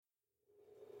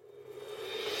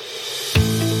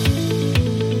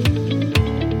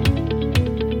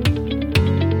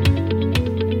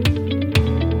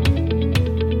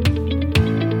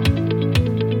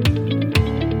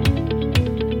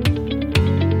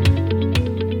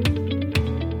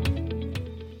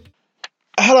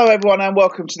Hello everyone and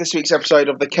welcome to this week's episode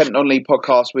of the Kent Non-League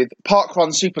podcast with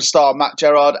parkrun superstar Matt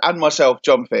Gerrard and myself,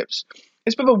 John Phipps.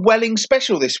 It's a bit of a Welling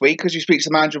special this week as we speak to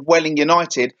the manager of Welling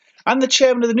United and the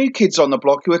chairman of the new kids on the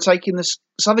block who are taking the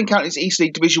Southern Counties East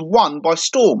League Division 1 by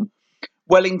storm,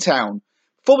 Welling Town.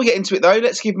 Before we get into it though,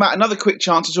 let's give Matt another quick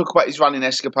chance to talk about his running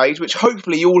escapades, which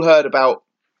hopefully you all heard about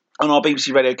on our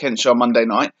BBC Radio Kent show on Monday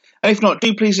night. And if not,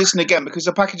 do please listen again because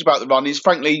the package about the run is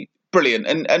frankly brilliant.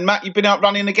 And Matt, you've been out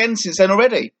running again since then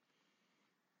already.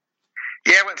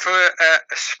 Yeah, I went for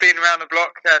a spin around the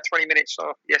block, 20 minutes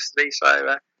off yesterday. So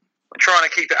I'm trying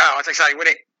to keep it out. As I say, when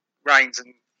it rains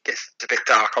and gets a bit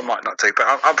dark, I might not do.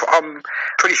 But I'm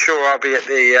pretty sure I'll be at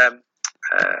the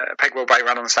Pegwell Bay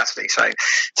run on Saturday. So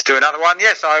to do another one,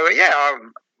 yeah. So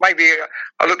maybe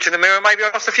I looked in the mirror. Maybe I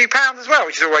lost a few pounds as well,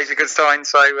 which is always a good sign.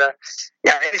 So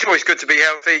yeah, it's always good to be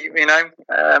healthy. You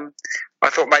know. I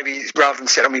thought maybe rather than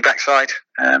sit on my backside.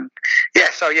 I'm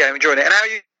enjoying it. And how are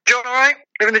you, John? All right?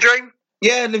 Living the dream?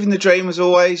 Yeah, living the dream as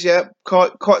always, yeah.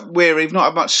 Quite weary, I've not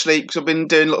had much sleep because I've been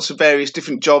doing lots of various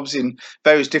different jobs in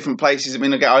various different places. I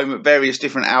mean, I get home at various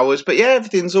different hours. But yeah,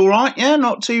 everything's all right, yeah,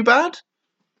 not too bad.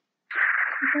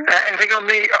 Anything on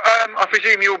the... I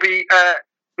presume you'll be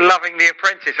loving The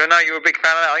Apprentice. I know you're a big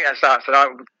fan of that. I think that starts tonight.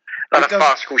 Another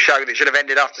farcical show that should have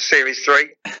ended after Series 3.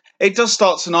 It does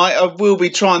start tonight. I will be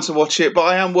trying to watch it, but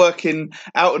I am working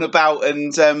out and about,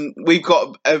 and we've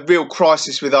got a real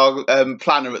crisis with our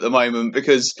planner at the moment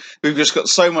because we've just got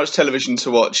so much television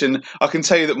to watch. And I can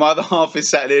tell you that my other half is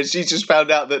sat there. She just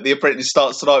found out that The Apprentice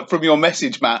starts tonight from your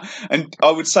message, Matt. And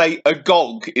I would say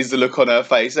agog is the look on her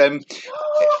face.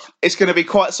 It's going to be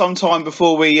quite some time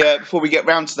before we get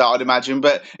round to that, I'd imagine.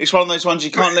 But it's one of those ones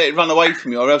you can't let it run away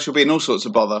from you, or else you'll be in all sorts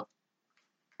of bother.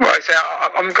 Right, so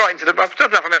I've got into the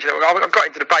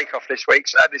Bake Off this week,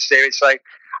 this series, so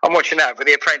I'm watching that. But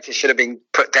The Apprentice should have been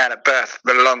put down at birth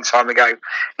a long time ago.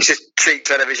 It's just cheap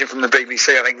television from the BBC,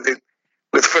 I think,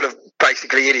 with full of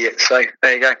basically idiots. So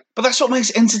there you go. But that's what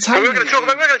makes it entertaining. We're going to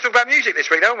talk about music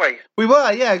this week, aren't we? We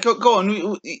were, yeah. Go on.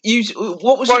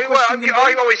 What was your question?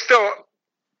 I always thought.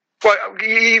 Well,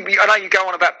 I know you go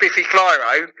on about Biffy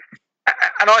Clyro,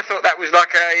 and I thought that was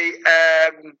like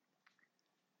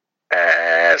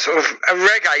sort of a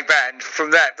reggae band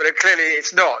from that, but clearly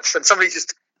it's not. And somebody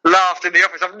just laughed in the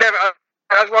office.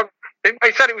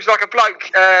 They said it was like a bloke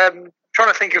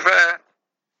trying to think of a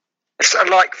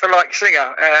like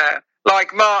singer,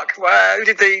 like Mark, who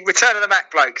did the Return of the Mac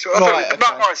bloke. So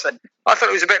Mark Morrison. I thought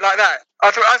it was a bit like that.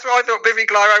 That's what I thought Biffy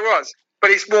Clyro was,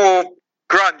 but it's more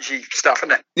grungy stuff,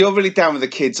 isn't it? You're really down with the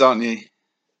kids, aren't you?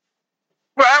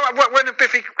 Well, when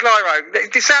Biffy Clyro,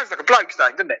 it sounds like a bloke's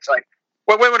name, doesn't it? So.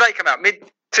 Well, when would they come out?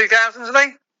 Mid-2000s, are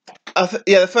they?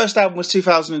 Yeah, the first album was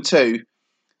 2002.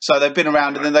 So they've been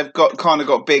around, and then they've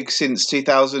got big since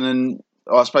 2000. And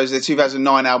I suppose the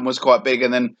 2009 album was quite big,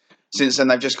 and then since then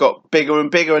they've just got bigger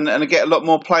and bigger, and get a lot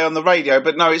more play on the radio.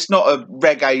 But no, it's not a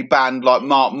reggae band like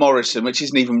Mark Morrison, which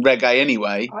isn't even reggae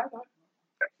anyway.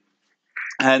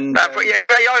 And but yeah,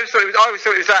 I always thought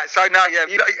it was that. So no, yeah,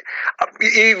 you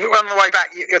on the way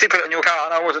back, you did put it on your car,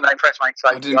 and I wasn't that impressed, mate. So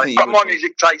I didn't think got my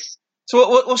music taste. So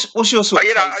what's your sort of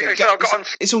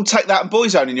taste? It's all Take That and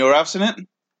Boyzone in your house, isn't it?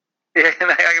 Yeah,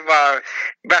 well,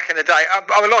 back in the day,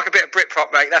 I would like a bit of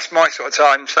Britpop, mate. That's my sort of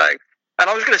time. So, and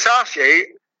I was going to ask you,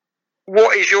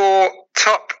 what is your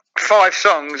top 5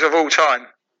 songs of all time?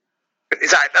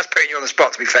 That's putting you on the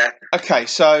spot, to be fair. Okay,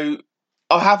 so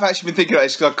I have actually been thinking about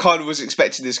this because I kind of was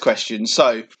expecting this question.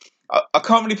 So I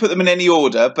can't really put them in any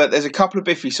order, but there's a couple of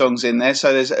Biffy songs in there.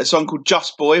 So there's a song called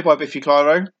Just Boy by Biffy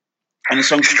Clyro. And a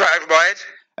song straight over my head.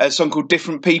 A song called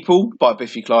Different People by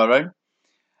Biffy Clyro.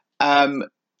 You're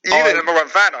the number one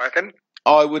fan, I reckon.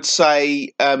 I would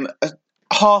say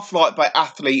Half Light by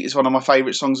Athlete is one of my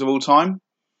favourite songs of all time.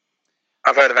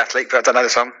 I've heard of Athlete, but I don't know the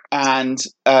song. And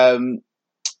the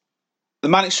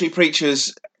Manic Street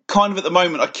Preachers, kind of at the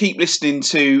moment, I keep listening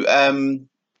to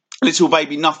Little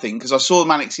Baby Nothing because I saw the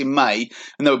Manics in May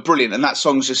and they were brilliant, and that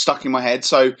song's just stuck in my head.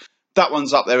 So that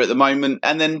one's up there at the moment.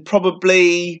 And then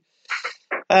probably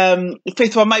the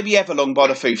fifth one, maybe Everlong by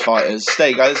the Foo Fighters. There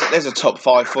you go. There's a top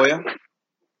 5 for you.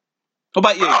 What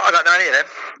about you? I don't know any of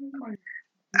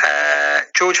them.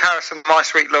 George Harrison, My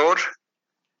Sweet Lord.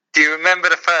 Do you remember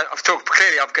the first... I'm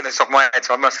going to stop my head,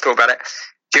 so I must have thought about it.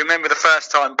 Do you remember the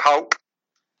first time Pulp?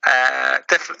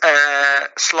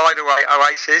 Slide Away,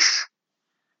 Oasis.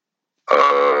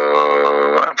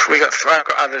 I've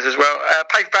got others as well.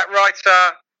 Paperback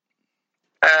Writer.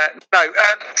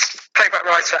 Paperback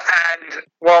Writer and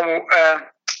one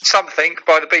Something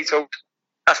by the Beatles.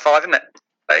 That's 5, isn't it?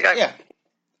 There you go. Yeah.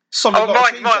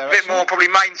 Mine's a bit more probably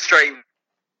mainstream.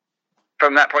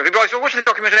 from that point of view. But I was watching the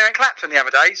documentary on Eric Clapton the other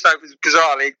day, so it was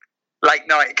bizarrely late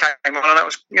night it came on, and it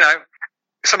was,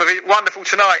 some of it. Wonderful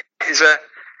Tonight is a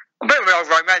bit of an old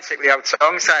romantic with the old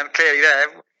song, sound clearly there.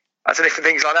 Lots of different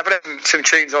things like that, but there's some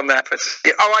tunes on that. But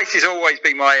Oasis has always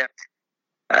been my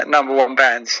number one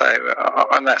band, so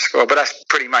on that score. But that's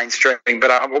pretty mainstream. But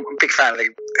I'm a big fan of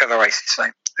Oasis. So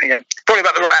probably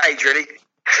about the right age, really.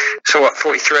 So what,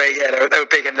 43? Yeah, they were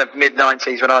big in the mid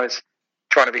 90s when I was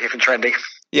trying to be hip and trendy.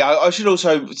 Yeah, I should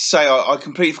also say I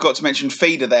completely forgot to mention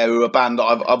Feeder there, who are a band that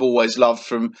I've always loved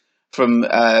from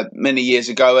many years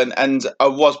ago, and I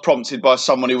was prompted by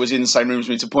someone who was in the same room as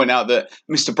me to point out that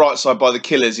Mr. Brightside by the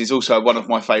Killers is also one of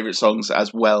my favourite songs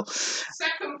as well.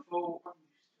 Second fault.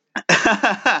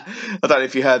 I don't know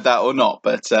if you heard that or not,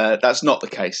 but that's not the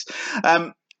case.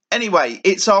 Anyway,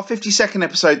 it's our 52nd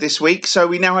episode this week, so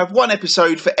we now have one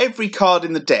episode for every card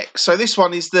in the deck. So this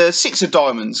one is the Six of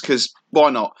Diamonds, because why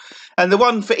not? And the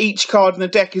one for each card in the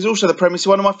deck is also the premise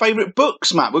of one of my favourite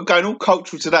books, Matt. We're going all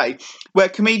cultural today, where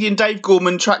comedian Dave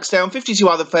Gorman tracks down 52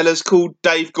 other fellas called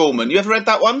Dave Gorman. You ever read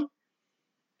that one?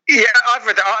 Yeah, I've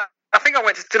read that. I think I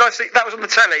went to... Did I see... That was on the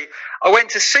telly. I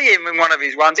went to see him in one of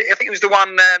his ones. I think it was the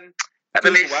one at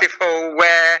the Leadership Hall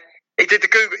where... He did the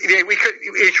Google. He was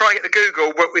trying to get the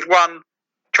Google, but with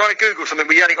trying to Google something,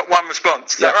 but you only got one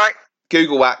response. Is that right?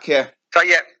 Google whack, yeah. So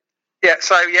yeah.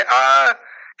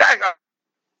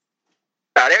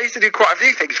 I used to do quite a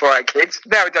few things for our kids.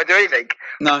 Now we don't do anything.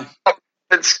 No.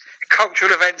 It's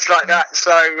cultural events like that.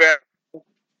 So I read.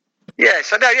 He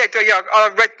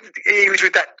was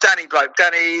with that Danny bloke,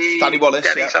 Danny Wallace,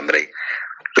 somebody.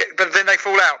 But then they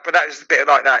fall out. But that was a bit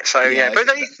like that. So yeah. But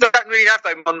they don't really have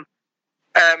them on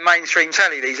mainstream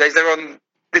telly these days. They're on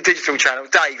the digital channel,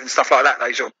 Dave and stuff like that.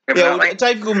 Those are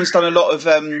Dave Gorman's done a lot of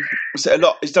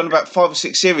he's done about 5 or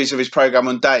 6 series of his programme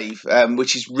on Dave,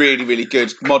 which is really, really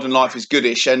good. Modern Life is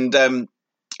goodish, and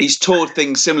he's toured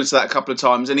things similar to that a couple of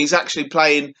times, and he's actually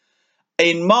performing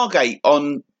in Margate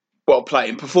on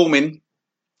October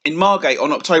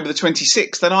the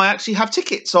 26th, and I actually have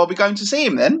tickets, so I'll be going to see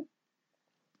him then.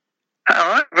 All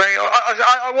right.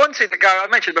 I wanted to go. I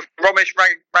mentioned before, Ramesh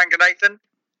Ranganathan.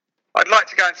 I'd like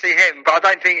to go and see him, but I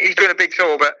don't think he's doing a big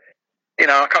tour. But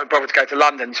I can't be bothered to go to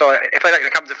London. So if they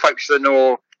don't come to Folkestone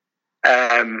or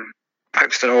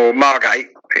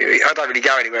Margate, I don't really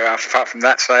go anywhere else apart from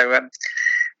that. So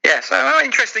so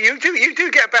interesting. You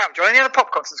do get about, John. Any other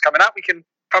pop concerts coming up we can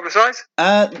publicise?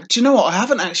 Do you know what? I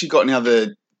haven't actually got any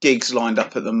other gigs lined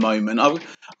up at the moment. I've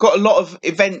got a lot of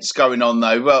events going on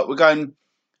though. But we're going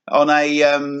on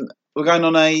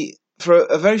for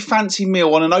a very fancy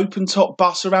meal on an open top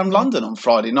bus around London on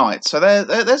Friday night. So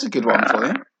there's a good one for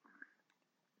you.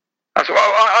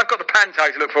 I've got the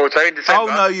Panto to look forward to in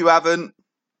December. Oh no, you haven't.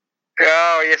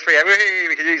 Oh yes, we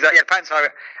can use that. Yeah, Panto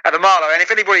at the Marlow. And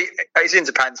if anybody is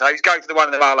into Pantos, go for the one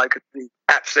in the Marlow. Could be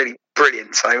absolutely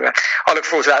brilliant. So I look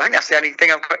forward to that. I think that's the only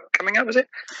thing I've got coming up, is it?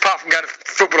 Apart from going to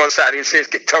football on Saturday and see us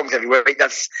get tongs every week,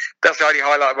 that's the only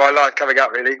highlight of my life coming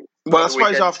up, really. Well, I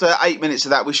suppose after 8 minutes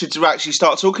of that, we should actually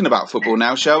start talking about football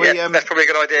now, shall we? Yeah, that's probably a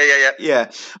good idea,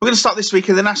 Yeah. We're going to start this week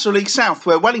in the National League South,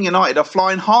 where Welling United are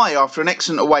flying high after an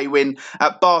excellent away win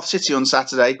at Bath City on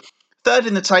Saturday. Third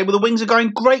in the table, the Wings are going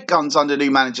great guns under new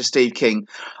manager Steve King.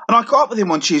 And I caught up with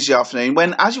him on Tuesday afternoon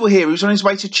when, as you will hear, he was on his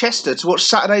way to Chester to watch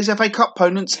Saturday's FA Cup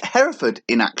opponents Hereford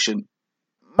in action.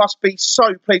 Must be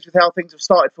so pleased with how things have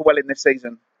started for Welling this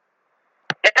season.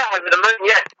 Yeah, over the moon,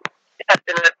 yeah. It's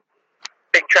been a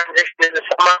big transition in the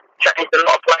summer, changed a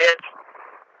lot of players.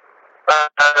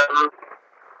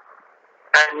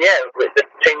 The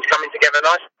team's coming together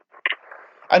nice.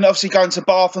 And obviously going to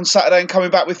Bath on Saturday and coming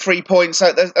back with 3 points,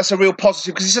 that's a real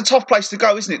positive, because it's a tough place to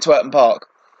go, isn't it, to Turton Park?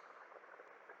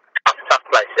 Tough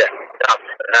place, yeah. Tough.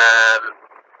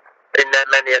 Been there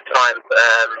many a time,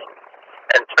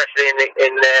 and especially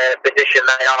in the position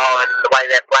they are and the way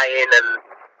they're playing, and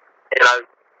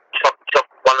top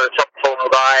one of the top form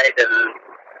guys, and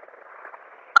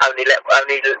only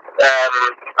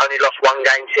lost one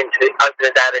game since the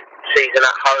opening day of the season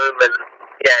at home, and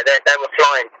they were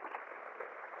flying.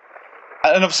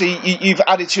 And obviously, you've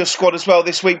added to your squad as well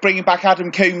this week, bringing back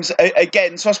Adam Coombs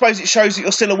again. So I suppose it shows that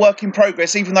you're still a work in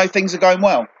progress, even though things are going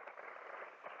well.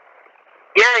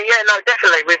 Yeah, no,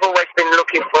 definitely. We've always been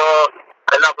looking for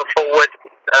another forward.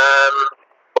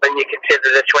 When you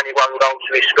consider the 21 goals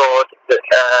we scored,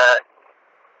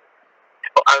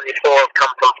 only 4 have come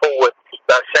from forwards.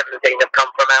 17 have come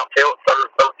from outfield, from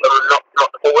not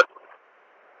the forward.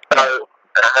 So,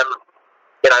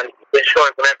 we're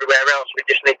scoring from everywhere else. We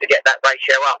just need to get that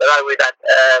ratio up. Although we've had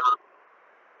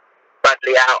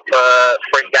Bradley out for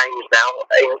 3 games now,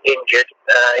 injured.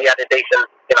 He had a decent,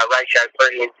 ratio,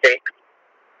 3 in 6.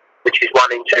 which is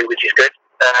 1-2, which is good.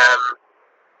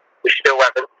 We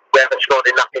haven't scored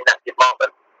enough in that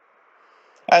department.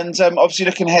 And obviously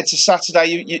looking ahead to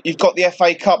Saturday, you've got the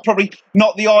FA Cup. Probably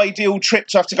not the ideal trip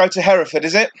to have to go to Hereford,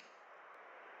 is it?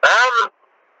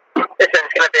 Listen,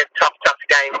 it's going to be a tough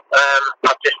game.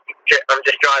 I'm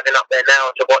just driving up there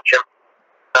now to watch them.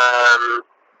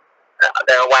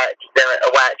 They're away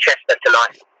at Chester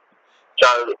tonight.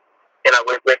 So,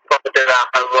 we've got to do our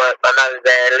homework. I know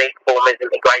their league form isn't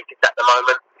the greatest at the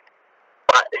moment,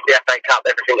 but it's the FA Cup.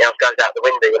 Everything else goes out the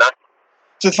window,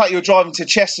 So the fact you're driving to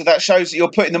Chester, that shows that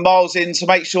you're putting the miles in to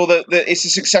make sure that it's a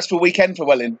successful weekend for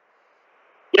Welling.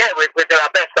 Yeah, we do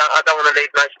our best. I don't want to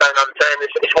leave no stone unturned.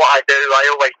 It's what I do. I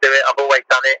always do it. I've always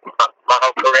done it. My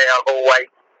whole career, I've always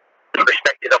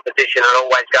respected opposition and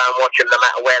always go and watch them no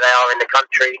matter where they are in the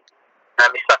country.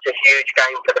 It's such a huge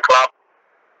game for the club.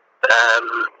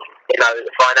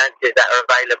 The finances that are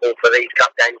available for these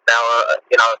cup games now are,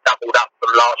 doubled up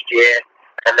from last year,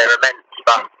 and they're immense.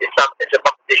 But it's a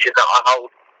competition that I hold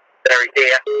very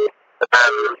dear.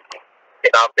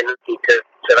 I've been lucky to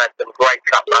have had some great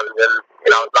cup runs,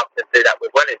 and I'd love to do that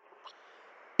with Welling.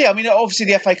 Yeah, I mean, obviously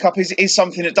the FA Cup is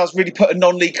something that does really put a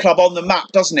non-league club on the map,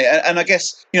 doesn't it? And I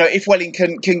guess, if Welling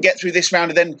can get through this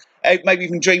round and then maybe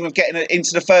even dream of getting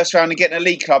into the first round and getting a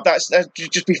league club, that'd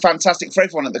just be fantastic for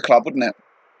everyone at the club, wouldn't it?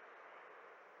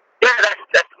 Yeah, that's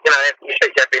you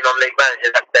speak to every non-league manager,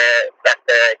 that's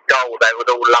their goal. They would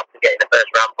all love to get in the first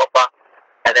round proper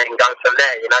and then go from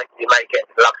there. You may get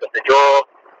the luck of the draw,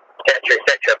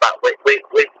 etc. But we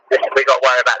got to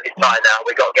worry about this tie now.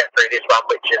 We got to get through this one,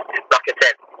 which is, like I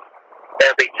said,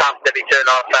 it'll be tough. There'll be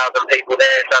 2,500 people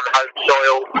there, some home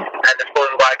soil, and the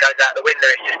form guy goes out the window.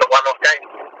 It's just a one-off game.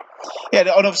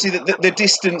 Yeah, and obviously the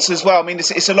distance as well. I mean,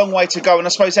 it's a long way to go, and I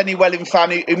suppose any Welling fan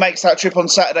who makes that trip on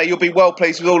Saturday, you'll be well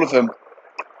pleased with all of them.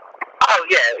 Oh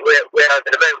yeah, we're over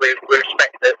the moon. We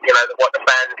respect what the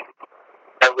fans.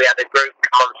 We had a group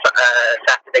come on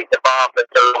Saturday to Bath.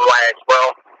 It's a long way as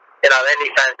well. Any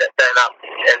fans that turn up,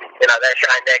 and they're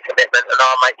showing their commitment, and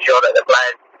I'll make sure that the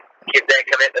players give their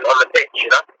commitment on the pitch.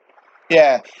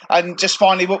 Yeah, and just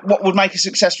finally, what would make a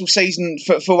successful season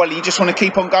for Welling? You just want to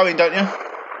keep on going, don't you?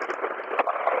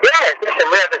 Yeah, listen,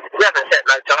 we haven't set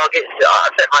no targets. I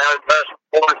set my own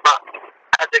personal ones, but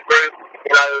as a group,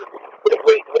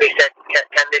 we said,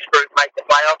 can this group make the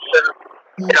playoffs?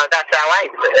 And that's our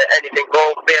aim. Anything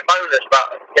more would be a bonus, but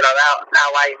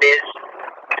our aim is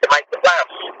to make the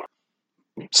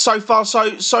playoffs. So far,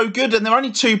 so good, and they're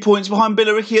only 2 points behind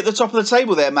Billericay at the top of the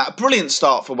table there, Matt. Brilliant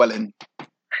start for Welling.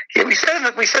 Yeah, we said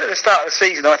at the start of the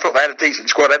season, I thought they had a decent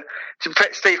squad. And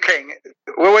Steve King,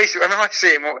 whenever I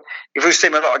see him, if we've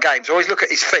seen him a lot of games, I always look at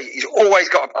his feet. He's always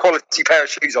got a quality pair of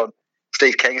shoes on,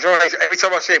 Steve King. Every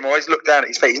time I see him, I always look down at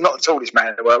his feet. He's not the tallest man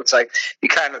in the world, so you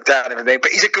can look down at everything.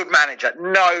 But he's a good manager,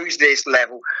 knows this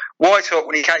level. White Hawk,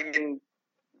 when he came in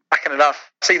back in the last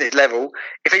season, this level,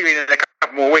 if he'd been in a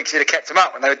couple more weeks, he'd have kept them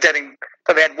up when they were dead.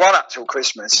 They had one up till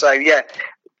Christmas. So, yeah.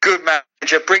 Good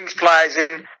manager, brings players in.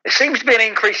 There seems to be an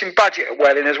increase in budget at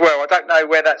Welling as well. I don't know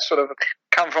where that's sort of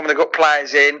come from. They've got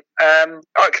players in. I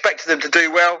expected them to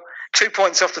do well. 2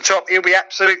 points off the top. He'll be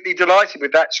absolutely delighted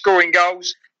with that, scoring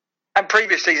goals. And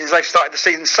previous seasons, they've started the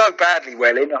season so badly,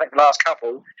 Welling, I think the last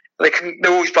couple,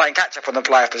 they're always playing catch-up on the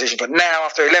player position. But now,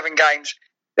 after 11 games,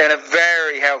 they're in a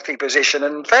very healthy position.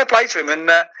 And fair play to him. And,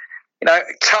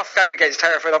 tough game against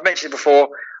Hereford. I've mentioned it before.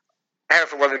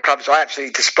 Hereford, one of the clubs I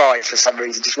absolutely despise for some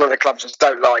reason, just one of the clubs I just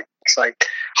don't like. So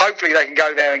hopefully they can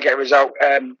go there and get a result.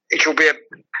 It will be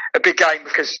a big game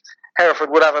because Hereford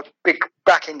would have a big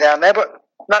backing down there. But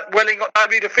Welling got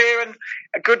nobody to fear, and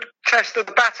a good test of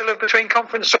the battle between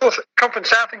Conference South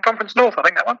and Conference North, I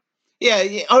think that one. Yeah,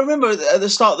 I remember at the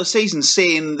start of the season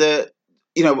seeing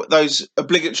those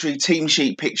obligatory team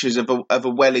sheet pictures of a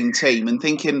Welling team and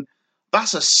thinking,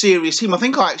 that's a serious team. I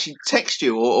think I actually texted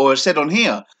you or said on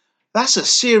here, that's a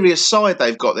serious side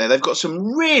they've got there. They've got some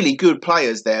really good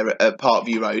players there at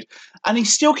Parkview Road. And he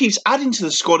still keeps adding to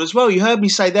the squad as well. You heard me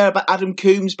say there about Adam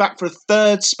Coombs back for a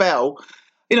third spell.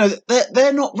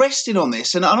 They're not resting on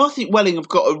this. And I think Welling have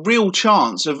got a real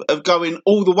chance of going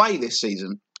all the way this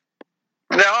season.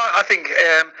 No, I think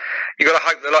you've got to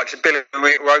hope the likes of Billy and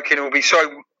Woking will be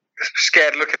so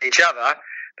scared to look at each other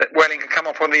that Welling can come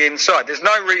up on the inside. There's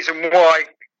no reason why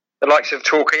the likes of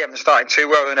Torquay haven't started too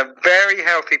well. They're in a very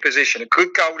healthy position, a good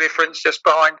goal difference just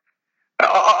behind.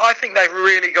 I think they've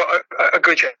really got a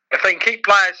good chance. If they can keep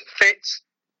players fit,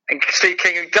 and Steve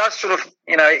King, who does sort of,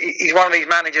 he's one of these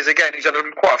managers, again, who's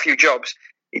done quite a few jobs.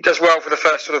 He does well for the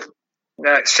first sort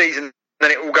of season,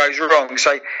 then it all goes wrong.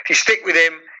 So if you stick with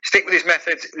him, stick with his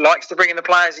methods, likes to bring in the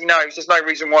players he knows, there's no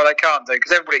reason why they can't do,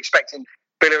 because everybody expecting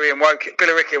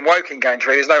Billericay and Woking going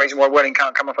through. There's no reason why Welling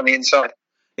can't come up on the inside.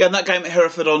 Yeah, and that game at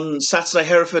Hereford on Saturday,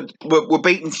 Hereford were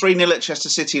beaten 3-0 at Chester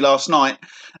City last night,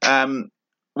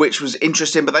 which was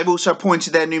interesting. But they've also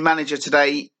appointed their new manager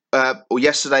today, or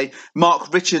yesterday.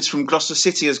 Mark Richards from Gloucester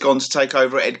City has gone to take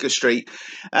over at Edgar Street.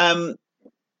 Was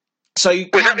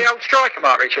that the old striker,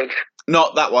 Mark Richards?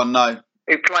 Not that one, no.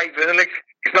 Who played for the league?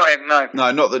 It's not him,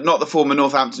 no. No, not the former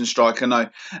Northampton striker, no.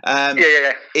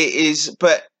 Yeah. It is,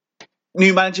 but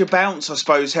new manager bounce, I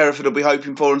suppose, Hereford will be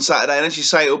hoping for on Saturday. And as you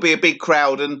say, it'll be a big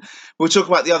crowd. And we'll talk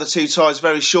about the other two ties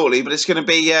very shortly. But it's going to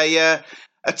be a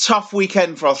tough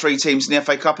weekend for our three teams in the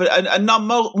FA Cup. And none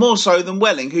more so than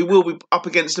Welling, who will be up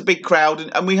against a big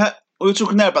crowd. And we were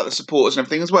talking there about the supporters and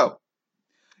everything as well.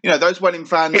 You know, those Welling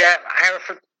fans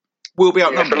Hereford will be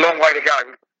outnumbered. It's a long way to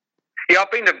go. Yeah,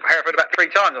 I've been to Hereford about 3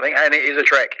 times, I think, and it is a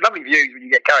trek. Lovely views when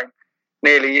you get going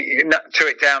nearly to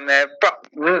it down there, but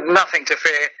nothing to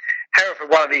fear. Hereford,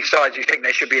 one of these sides you think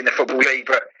they should be in the Football League,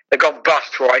 but they've gone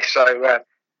bust twice, so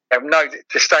have no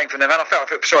disdain from them. And I felt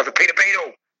sorry for Peter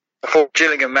Beadle, the former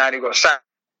Gillingham man who got sacked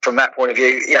from that point of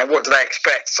view. You know, what do they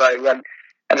expect? So, and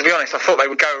to be honest, I thought they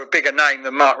would go with a bigger name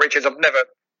than Mark Richards. I've never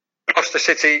lost the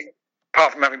City,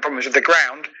 apart from having problems with the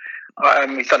ground.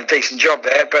 He's done a decent job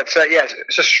there, but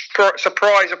it's a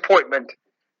surprise appointment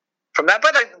from that.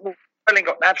 But Welling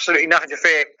got absolutely nothing to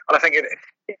fear, and I think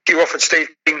if you offered Steve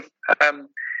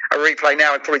a replay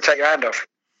now, I'd probably take your hand off.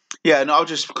 Yeah, and I'll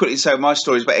just quickly say my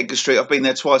stories about Edgar Street. I've been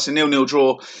there twice, a 0-0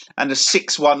 draw and a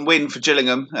 6-1 win for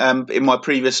Gillingham in my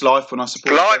previous life when I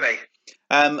supported Blimey.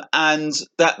 them. And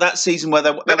that season where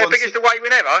they won... the biggest away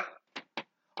win ever?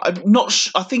 I'm not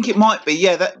I think it might be,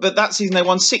 yeah. But that season they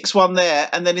won 6-1 there,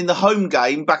 and then in the home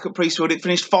game back at Priestfield it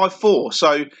finished 5-4.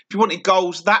 So if you wanted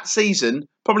goals that season,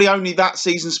 probably only that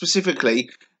season specifically,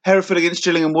 Hereford against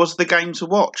Gillingham was the game to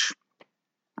watch.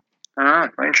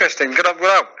 Interesting. Good.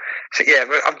 Well, so,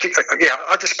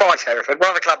 I despise Hereford. One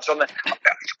of the clubs on the...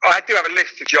 I do have a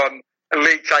list of John, a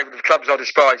league table of clubs I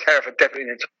despise. Hereford definitely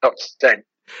in the top 10.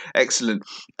 Excellent.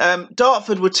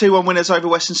 Dartford were 2-1 winners over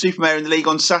Weston-super-Mare in the league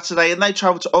on Saturday, and they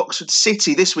travelled to Oxford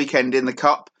City this weekend in the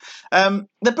Cup.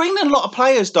 They're bringing in a lot of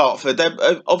players, Dartford.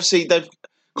 They've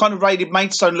kind of raided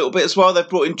Maidstone a little bit as well. They've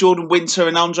brought in Jordan Winter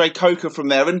and Andre Coker from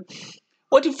there. And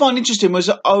what I did find interesting was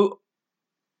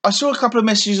I saw a couple of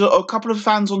messages or a couple of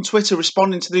fans on Twitter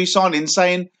responding to the new signing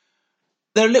saying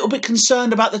they're a little bit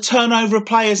concerned about the turnover of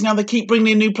players. Now they keep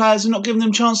bringing in new players and not giving them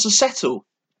a chance to settle.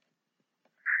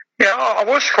 Yeah, I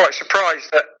was quite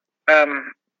surprised that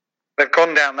they've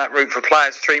gone down that route for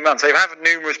players 3 months. They've had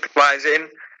numerous players in.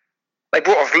 They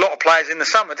brought a lot of players in the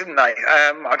summer, didn't they?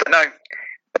 I don't know.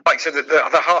 Like I said,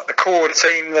 the core of the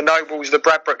team, the Nobles, the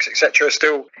Bradbrooks, etc., are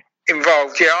still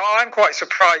involved. Yeah, I'm quite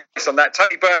surprised on that.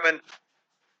 Tony Berman,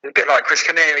 a bit like Chris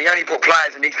Kinnear, he only brought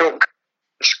players and he thought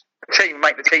the team would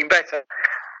make the team better.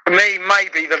 For me,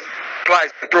 maybe the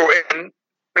players they brought in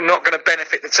are not going to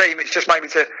benefit the team. It's just maybe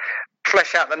to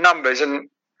flesh out the numbers, and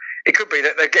it could be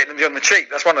that they're getting them on the cheap.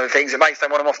 That's one of the things that makes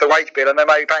them want them off the wage bill, and they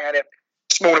may be paying a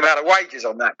small amount of wages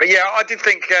on that. But yeah, I did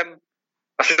think I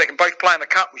think they can both play in the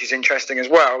cup, which is interesting as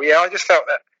well. Yeah, I just felt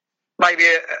that maybe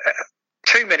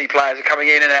too many players are coming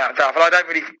in and out of Dartford. I don't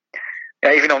really,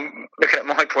 even on looking at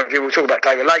my point of view, we'll talk about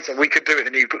David later. We could do it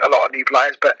a lot of new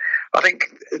players, but I think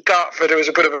Dartford was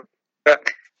a bit of a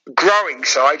growing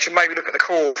side. Should maybe look at the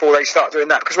core before they start doing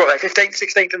that, because they're 15th,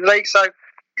 16th in the league, so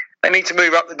they need to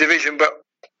move up the division. But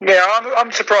yeah,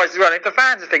 I'm surprised as well. If the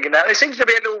fans are thinking that, there seems to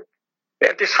be a little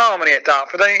bit of disharmony at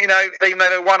Dartford. Even though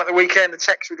they won at the weekend, the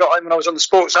text we got in when I was on the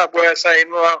Sports Hub were saying,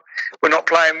 well, we're not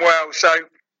playing well. So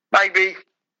maybe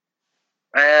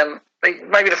the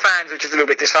fans are just a little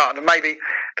bit disheartened, and maybe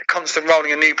the constant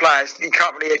rolling of new players, you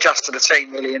can't really adjust to the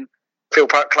team really and feel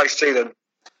close to them.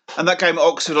 And that game at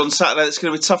Oxford on Saturday, it's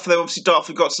going to be tough for them. Obviously,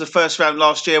 Dartford got to the first round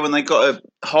last year when they got a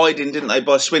hiding, didn't they,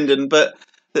 by Swindon? But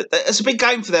it's a big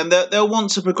game for them. They'll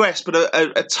want to progress, but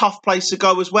a tough place to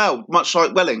go as well, much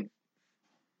like Welling.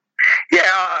 Yeah,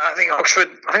 I think Oxford,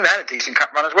 they had a decent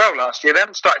cup run as well last year. They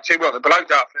haven't started too well. They're below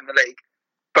Dartford in the league.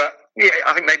 But yeah,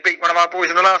 I think they beat one of our boys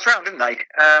in the last round, didn't they?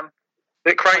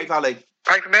 Cray Valley.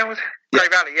 Paper Mills? Yeah. Cray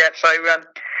Valley, yeah. So,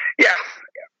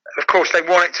 of course, they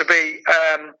want it to be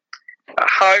at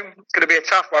home. It's going to be a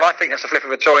tough one. I think that's a flip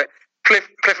of a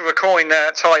coin.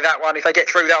 Tie that one. If they get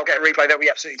through, they'll get a replay. They'll be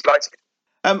absolutely delighted.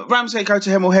 Ramsgate go to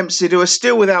Hemel Hempstead, who are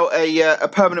still without a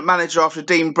permanent manager after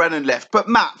Dean Brennan left. But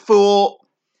Matt, for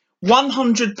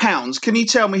 £100, can you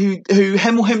tell me who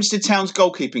Hemel Hempstead Town's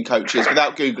goalkeeping coach is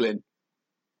without Googling?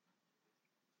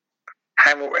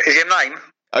 Is he a name?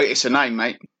 Oh, it's a name,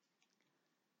 mate.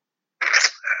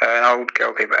 An old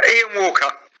goalkeeper. Ian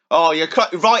Walker. Oh, you're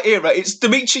right here. It's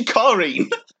Dimitri Karin.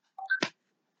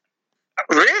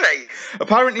 Really?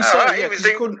 Apparently so. Right, Yeah,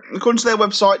 according to their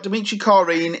website, Dimitri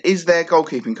Karin is their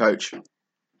goalkeeping coach.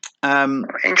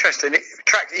 Interesting.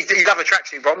 He'd have a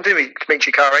tracksuit bottom, didn't he,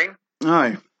 Dimitri Karin?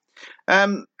 No.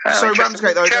 So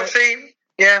Ramsgate though. Chelsea.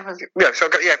 Yeah.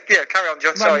 Carry on,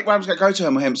 John. Sorry. Ramsgate go to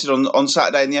Hemel Hempstead on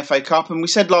Saturday in the FA Cup, and we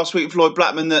said last week with Lloyd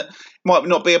Blackman that it might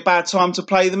not be a bad time to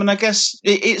play them, and I guess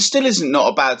it still isn't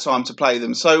not a bad time to play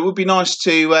them. So it would be nice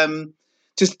to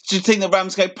think that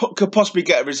Ramsgate could possibly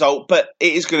get a result, but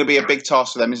it is going to be a big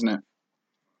task for them, isn't it?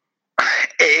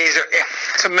 It is.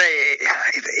 To me,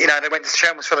 they went to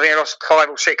Chelmsford. I think they lost 5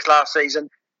 or 6 last season.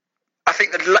 I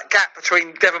think the gap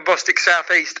between Devon Bostik South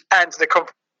East and the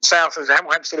Conference South, as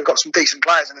Hemel Hempstead have got some decent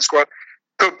players in the squad,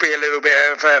 could be a little bit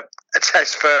of a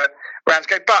test for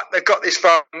Ramsgate. But they've got this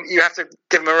far. You have to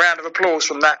give them a round of applause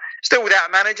from that. Still without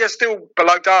a manager, still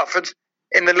below Dartford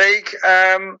in the league.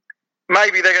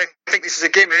 Maybe they're going to think this is a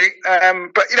gimme,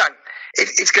 but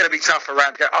it's going to be tough for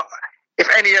Ramsgate. If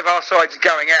any of our sides are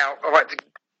going out, I'd like to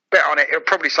bet on it. It'll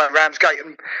probably say Ramsgate.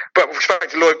 But we spoke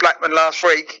to Lloyd Blackman last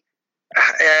week.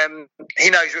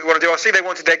 He knows what we want to do. I see they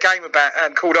wanted their game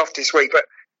called off this week, but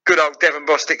good old Devon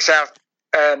Bostik South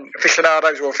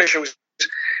aficionados or officials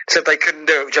said they couldn't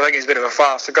do it, which I think is a bit of a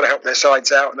farce. They've got to help their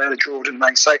sides out, and they had a draw, didn't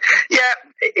they? So, yeah,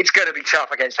 it's going to be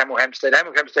tough against Hemel Hempstead.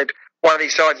 Hemel Hempstead, one of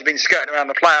these sides, has been skirting around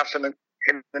the playoffs in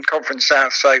the Conference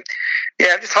South. So,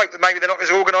 yeah, I just hope that maybe they're not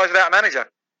as organised without a manager.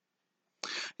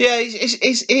 Yeah,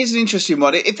 it's an interesting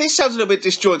one. If this sounds a little bit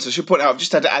disjointed, I should point out I've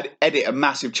just had to edit a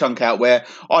massive chunk out where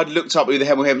I'd looked up who the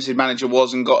Hemel Hempstead manager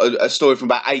was and got a story from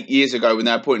about 8 years ago when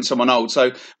they were appointing someone old.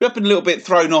 So we've been a little bit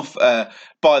thrown off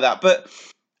by that. But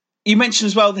you mentioned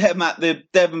as well there, Matt, the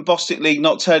Devon Bostik League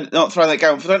not throwing that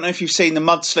game off. I don't know if you've seen the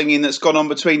mudslinging that's gone on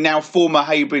between now former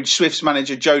Heybridge Swifts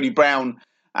manager Jody Brown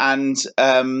and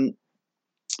the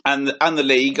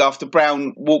league, after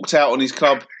Brown walked out on his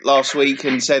club last week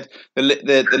and said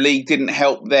the league didn't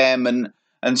help them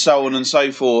and so on and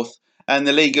so forth. And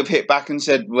the league have hit back and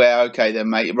said, well, okay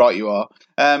then, mate, right you are.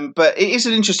 But it is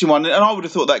an interesting one. And I would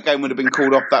have thought that game would have been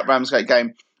called off, that Ramsgate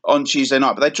game, on Tuesday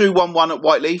night. But they drew 1-1 at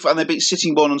Whiteleaf and they beat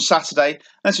Sittingbourne on Saturday.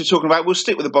 That's what we're talking about. We'll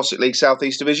stick with the Bostik League South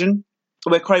East Division,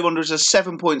 where Cray Wanderers are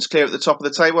 7 points clear at the top of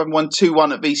the table, having won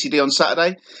 2-1 at VCD on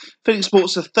Saturday. Phoenix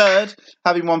Sports are third,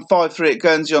 having won 5-3 at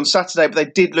Guernsey on Saturday, but they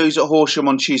did lose at Horsham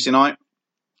on Tuesday night.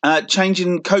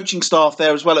 Changing coaching staff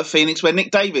there as well at Phoenix, where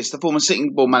Nick Davis, the former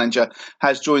Sittingbourne manager,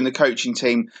 has joined the coaching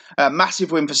team.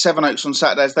 Massive win for Sevenoaks on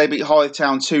Saturday as they beat Hythe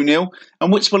Town 2-0.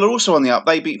 And Whitstable are also on the up.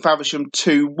 They beat Faversham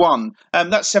 2-1.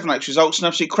 That's Sevenoaks results, an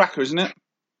absolute cracker, isn't it?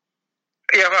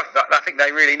 Yeah, well, I think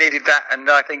they really needed that, and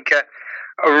I think a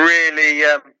really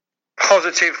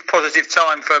positive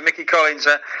time for Mickey Collins.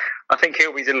 I think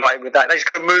he'll be delighted with that. They've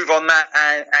got to move on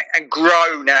that and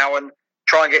grow now and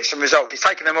try and get some results. It's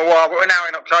taken them a while, but we're now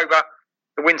in October.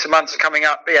 The winter months are coming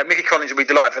up. But yeah, Mickey Collins will be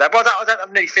delighted for that. But I don't have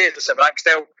any fears for Sevenoaks.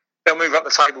 They'll move up the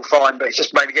table fine, but it's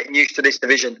just maybe getting used to this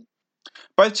division.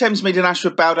 Both Thamesmead and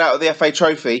Ashford bowed out of the FA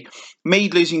Trophy.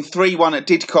 Mead losing 3-1 at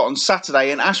Didcot on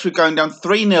Saturday and Ashford going down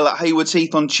 3-0 at Haywards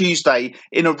Heath on Tuesday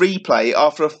in a replay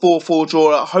after a 4-4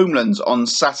 draw at Homelands on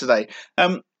Saturday.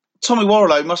 Tommy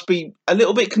Warrilow must be a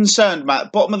little bit concerned,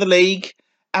 Matt. Bottom of the league,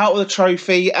 out of the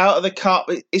trophy, out of the cup.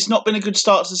 It's not been a good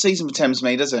start to the season for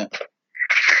Thamesmead, has it?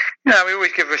 No, we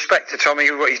always give respect to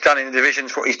Tommy, what he's done in the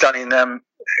divisions, what he's done in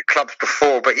clubs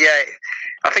before. But yeah,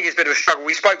 I think it's a bit of a struggle.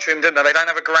 We spoke to him, didn't they? They don't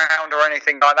have a ground or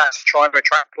anything like that. So trying to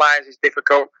attract players is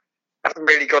difficult. Haven't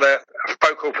really got a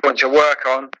focal point to work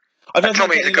on. I don't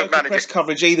think any local press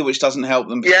coverage either, which doesn't help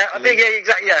them. Yeah, I think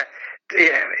exactly. Yeah,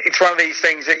 it's one of these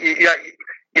things that you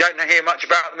don't hear much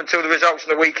about them until the results of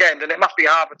the weekend, and it must be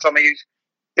hard for Tommy, who's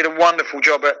did a wonderful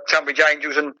job at Tunbridge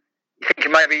Angels, and you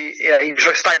think maybe he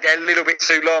stayed there a little bit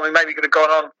too long, and maybe could have gone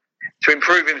on to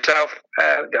improve himself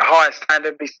at a higher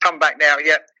standard. He's come back now,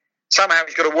 yet somehow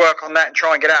he's got to work on that and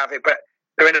try and get out of it. But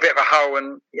they're in a bit of a hole,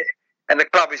 and the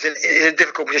club is in a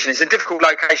difficult position. It's a difficult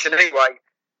location anyway,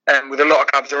 with a lot of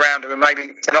clubs around them, and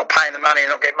maybe they're not paying the money and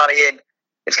not getting money in.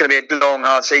 It's going to be a long,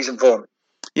 hard season for them.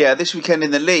 Yeah, this weekend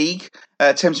in the league,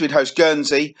 Thamesmead host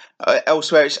Guernsey.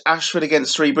 Elsewhere, it's Ashford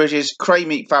against Three Bridges, Cray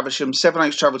meet Faversham,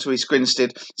 Sevenoaks travel to East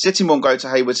Grinstead, Sittingbourne go to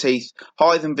Haywards Heath,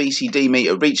 Hythe and VCD meet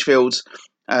at Reachfields,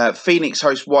 Phoenix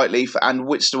host Whiteleaf, and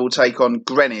Whitstable take on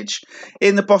Greenwich.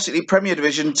 In the Bostik League Premier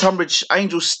Division, Tunbridge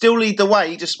Angels still lead the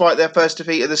way despite their first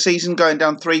defeat of the season, going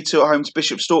down 3-2 at home to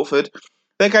Bishop Stortford.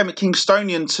 Their game at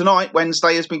Kingstonian tonight,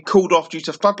 Wednesday, has been called off due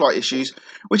to floodlight issues,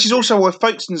 which is also why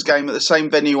Folkestone's game at the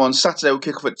same venue on Saturday will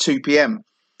kick off at 2 p.m.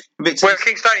 Where's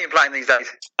Kingstonian playing these days?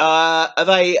 Are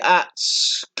they at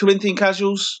Corinthian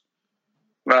Casuals?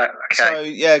 Right. So,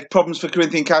 Okay. problems for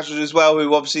Corinthian Casuals as well,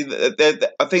 who obviously,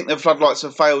 I think the floodlights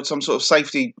have failed some sort of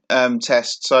safety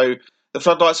test. So the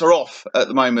floodlights are off at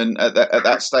the moment at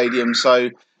that stadium. So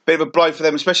bit of a blow for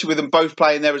them, especially with them both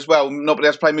playing there as well. Nobody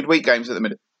else playing midweek games at the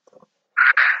minute.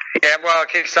 Yeah, well,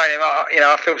 Kingstonian,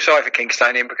 I feel sorry for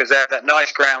Kingstonian because they have that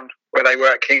nice ground where they were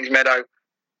at Kings Meadow.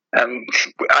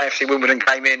 AFC Wimbledon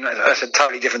came in. That's a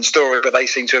totally different story, but they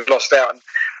seem to have lost out. And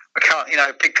I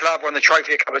can't, big club, won the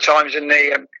trophy a couple of times in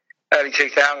the early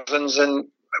 2000s, and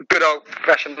a good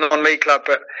old-fashioned non-league club,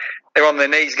 but they're on their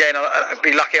knees again. I'd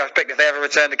be lucky, I expect, if they ever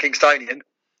return to Kingstonian.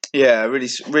 Yeah, really,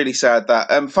 really sad that.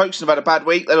 Folkestone have had a bad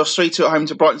week. They lost 3-2 at home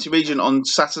to Brighton Region on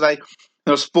Saturday.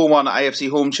 They lost 4-1 at AFC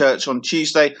Hornchurch on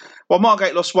Tuesday. While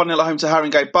Margate lost 1-0 at home to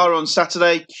Haringey Borough on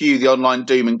Saturday. Cue the online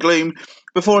doom and gloom.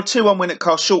 Before a 2-1 win at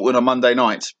Carshaltwood on Monday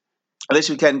night. This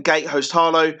weekend, Gate host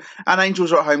Harlow and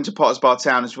Angels are at home to Potters Bar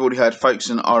Town. As we've already heard,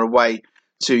 Folkestone are away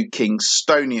to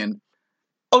Kingstonian.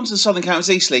 On to the Southern Counties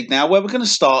East League now, where we're going to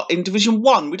start in Division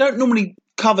 1. We don't normally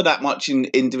cover that much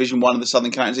in Division 1 of the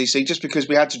Southern Counties East League just because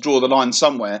we had to draw the line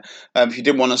somewhere if you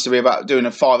didn't want us to be about doing a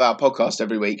 5-hour podcast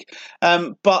every week.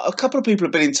 But a couple of people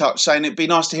have been in touch saying it'd be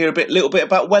nice to hear a little bit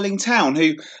about Welling Town,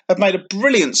 who have made a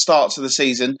brilliant start to the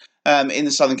season in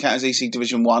the Southern Counties East League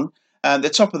Division 1. They're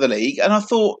top of the league, and I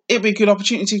thought it'd be a good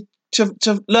opportunity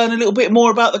to learn a little bit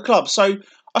more about the club. So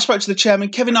I spoke to the chairman,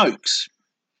 Kevin Oakes.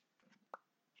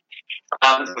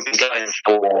 We've been going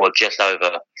for just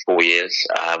over 4 years.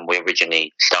 We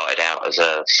originally started out as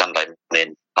a Sunday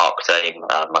morning park team,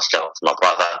 myself, my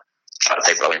brother,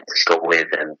 people I went to school with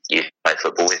and used to play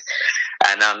football with.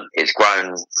 And it's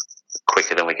grown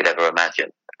quicker than we could ever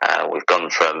imagine. We've gone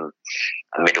from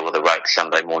a middle-of-the-road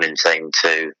Sunday morning team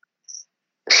to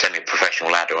a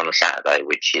semi-professional ladder on a Saturday,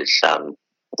 which is,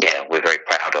 we're very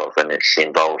proud of, and it's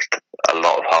involved a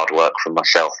lot of hard work from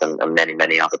myself and many,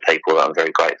 many other people that I'm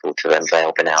very grateful to them for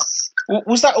helping out.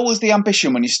 Was that always the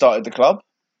ambition when you started the club?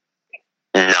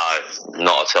 No,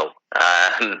 not at all.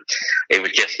 It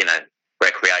was just,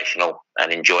 recreational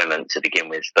and enjoyment to begin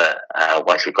with. But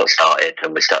once we got started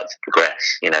and we started to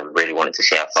progress, we really wanted to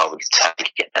see how far we could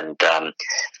take it, and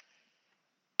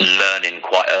learning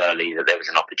quite early that there was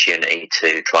an opportunity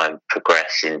to try and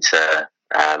progress into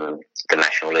the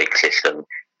National League system.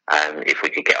 If we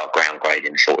could get our ground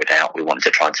grading sorted out, we wanted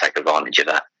to try and take advantage of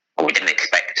that. And we didn't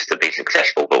expect to be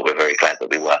successful, but we're very glad that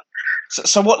we were.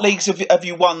 So what leagues have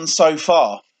you won so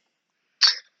far?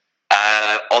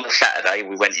 On Saturday,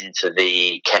 we went into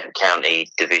the Kent County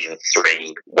Division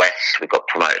 3 West. We got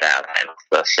promoted out of that in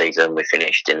the first season. We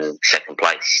finished in second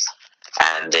place.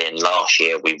 And then last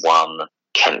year, we won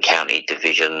Kent County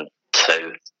Division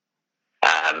 2.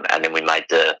 And then we made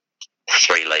the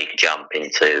 3-league jump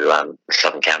into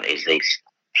Southern Counties East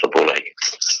Football League.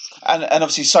 And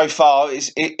obviously, so far,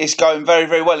 it's going very,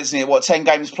 very well, isn't it? 10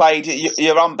 games played,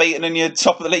 you're unbeaten and you're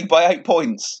top of the league by 8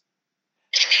 points.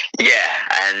 Yeah,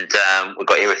 and we've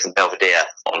got Erith and Belvedere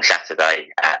on Saturday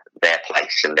at their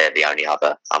place, and they're the only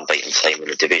other unbeaten team in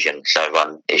the division.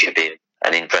 So it should be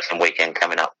an interesting weekend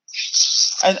coming up.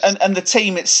 And the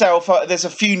team itself, there's a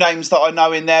few names that I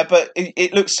know in there, but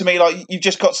it looks to me like you've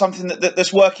just got something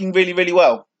that's working really, really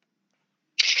well.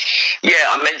 Yeah,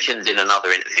 I mentioned in another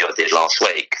interview I did last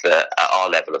week that at our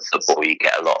level of football, you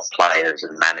get a lot of players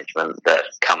and management that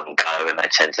come and go, and they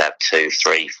tend to have 2,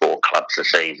 3, 4 clubs a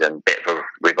season, bit of a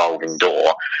revolving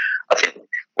door. I think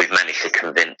we've managed to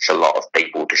convince a lot of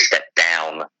people to step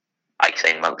down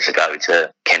 18 months ago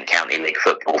to Kent County League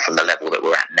football from the level that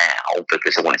we're at now,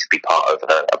 because they wanted to be part of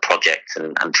a project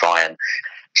and try and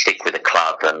stick with a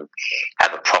club and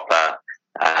have a proper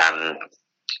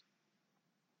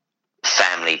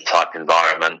family type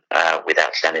environment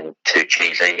without sounding too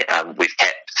cheesy. We've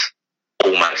kept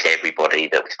almost everybody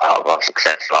that was part of our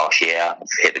success last year.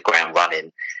 We've hit the ground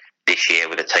running this year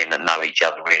with a team that know each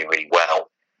other really, really well,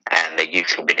 and they're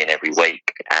used to winning every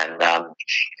week. And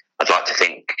I'd like to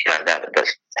think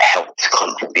that's helped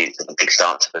contribute to the big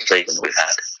start to the season we've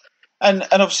had. And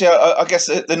obviously, I guess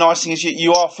the nice thing is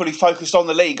you are fully focused on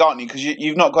the league, aren't you? Because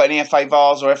you've not got any FA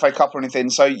Vars or FA Cup or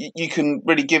anything, so you can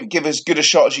really give as good a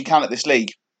shot as you can at this league.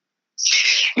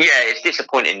 Yeah, it's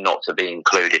disappointing not to be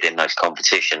included in those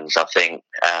competitions. I think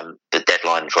the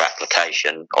deadline for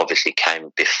application obviously came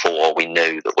before we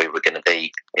knew that we were going to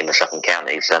be in the Southern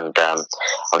Counties, and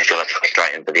I'm sure that's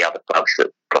frustrating for the other clubs that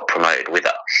got promoted with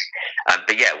us.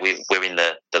 But yeah, we're in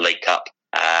the League Cup.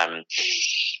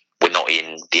 We're not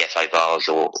in the FA Vars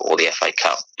or the FA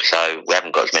Cup, so we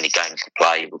haven't got as many games to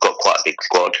play. We've got quite a big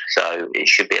squad, so it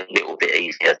should be a little bit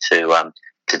easier to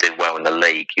do well in the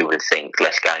league. You would think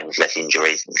less games, less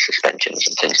injuries and suspensions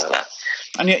and things like that.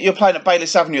 And you're playing at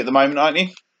Bayliss Avenue at the moment, aren't you?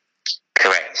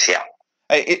 Correct, yeah.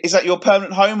 Is that your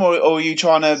permanent home, or are you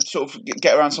trying to sort of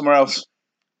get around somewhere else?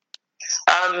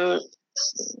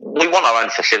 We want our own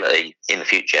facility in the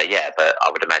future, yeah, but I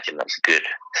would imagine that's a good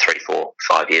 3, 4,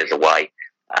 5 years away.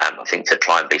 I think to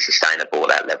try and be sustainable at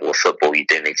that level of football, you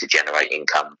do need to generate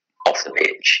income off the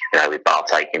pitch. With bar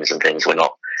takings and things, we're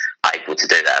not able to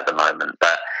do that at the moment.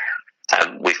 But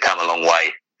we've come a long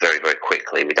way very, very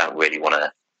quickly. We don't really want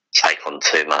to take on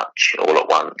too much all at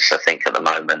once. I think at the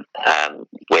moment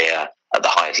we're at the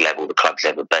highest level the club's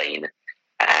ever been,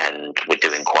 and we're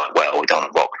doing quite well. We don't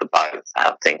want to rock the boat.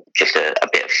 I think just a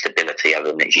bit of stability over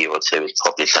the next year or two is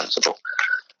probably sensible.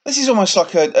 This is almost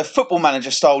like a football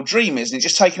manager style dream, isn't it?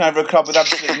 Just taking over a club with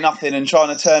absolutely nothing and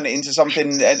trying to turn it into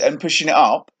something and pushing it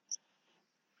up.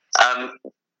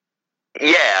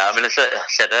 Yeah, I mean, as I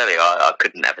said earlier, I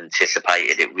couldn't have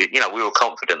anticipated it. We were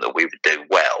confident that we would do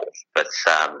well, but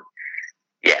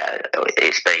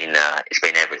it's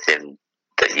been everything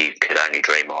that you could only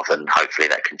dream of, and hopefully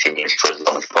that continues for as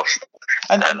long as possible.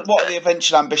 And what are the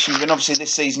eventual ambitions? I mean, obviously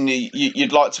this season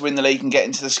you'd like to win the league and get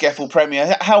into the SCEFL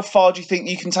Premier. How far do you think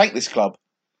you can take this club?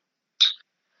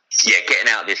 Yeah, getting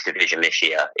out of this division this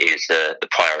year is the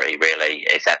priority, really.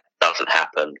 If that doesn't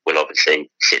happen, we'll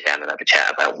obviously sit down and have a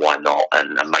chat about why not,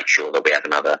 and make sure that we have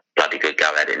another bloody good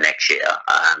go at it next year.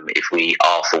 If we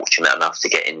are fortunate enough to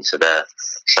get into the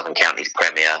Southern Counties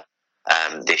Premier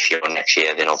this year or next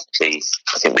year, then obviously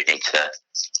I think we need to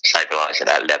stabilise at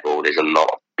that level. There's a lot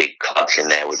of big clubs in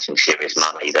there with some serious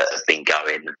money that have been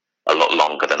going a lot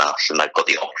longer than us, and they've got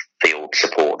the off-field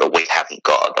support that we haven't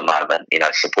got at the moment.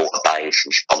 Supporter base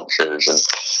and sponsors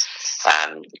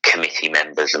and committee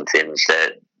members and things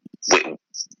that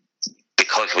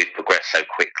because we've progressed so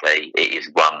quickly, it is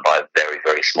run by a very,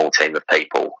 very small team of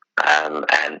people,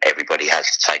 and everybody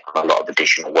has to take on a lot of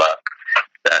additional work.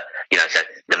 So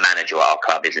the manager at our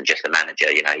club isn't just a manager.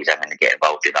 He's having to get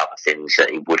involved in other things that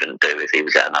he wouldn't do if he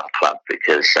was at another club,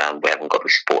 because we haven't got the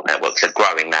support network. So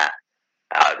growing that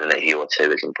over the next year or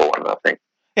two is important, I think.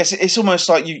 Yes, it's almost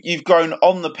like you've grown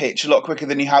on the pitch a lot quicker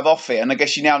than you have off it, and I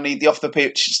guess you now need the off the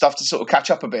pitch stuff to sort of catch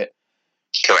up a bit.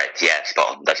 Correct, yeah,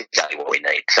 spot on. That's exactly what we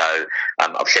need. So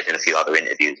I've said in a few other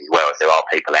interviews as well, if there are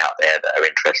people out there that are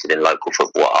interested in local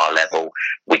football at our level,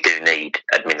 we do need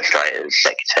administrators,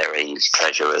 secretaries,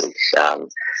 treasurers,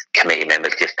 committee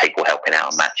members, just people helping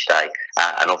out on match day,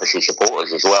 and obviously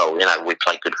supporters as well. We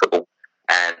play good football,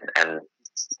 and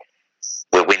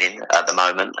we're winning at the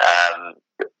moment.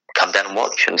 Come down and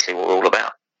watch and see what we're all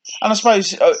about. And I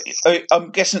suppose, I'm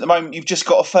guessing at the moment you've just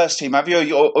got a first team, have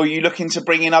you? Or are you looking to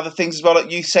bring in other things as well,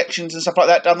 like youth sections and stuff like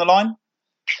that down the line?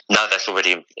 No, that's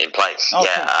already in place. Oh,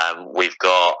 yeah, cool. We've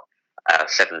got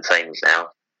 7 teams now.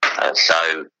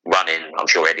 So running, I'm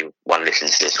sure anyone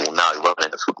listening to this will know,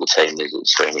 running a football team is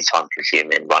extremely time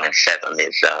consuming. Running 7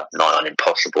 is nigh on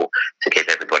impossible to keep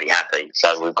everybody happy.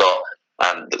 So we've got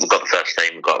the first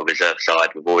team, we've got a reserve side,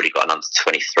 we've already got an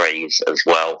under-23s as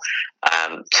well,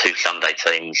 2 Sunday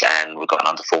teams, and we've got an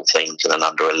under-14s and an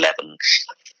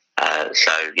under-11s.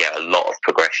 So, yeah, a lot of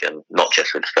progression, not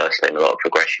just with the first team, a lot of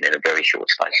progression in a very short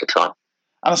space of time.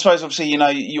 And I suppose, obviously,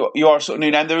 you are a sort of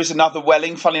new name. There is another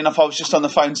Welling. Funnily enough, I was just on the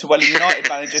phone to Welling United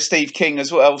manager Steve King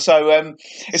as well. So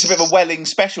it's a bit of a Welling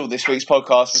special, this week's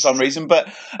podcast, for some reason.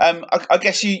 But I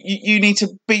guess you need to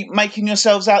be making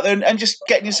yourselves out there and just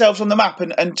getting yourselves on the map.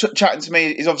 And chatting to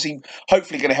me is obviously,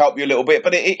 hopefully, going to help you a little bit.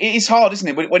 But it is hard, isn't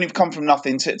it, when you've come from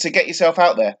nothing to get yourself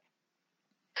out there?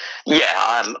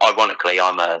 Yeah, ironically,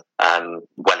 I'm a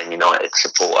Welling United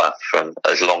supporter from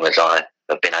as long as I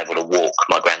have been able to walk.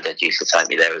 My granddad used to take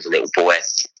me there as a little boy.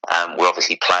 We're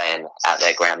obviously playing at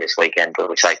their ground this weekend, but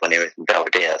we'll take on Erith and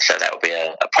Belvedere, so that will be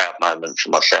a proud moment for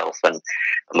myself and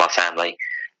my family.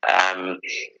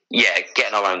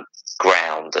 Getting our own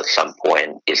ground at some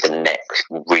point is the next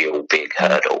real big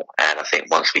hurdle, and I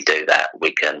think once we do that,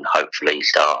 we can hopefully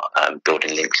start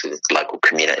building links with local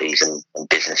communities and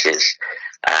businesses.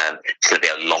 It's going to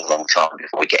be a long, long time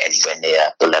before we get anywhere near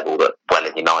the level that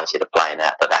Welling United are playing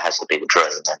at, but that has to be the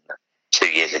dream. And 2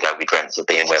 years ago, we dreamt of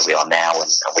being where we are now, and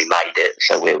we made it.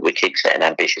 So we keep setting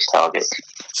ambitious targets.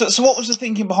 So what was the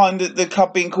thinking behind the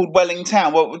club being called Welling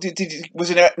Town? What was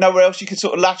there nowhere else you could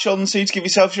sort of latch on to give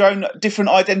yourself your own different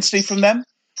identity from them?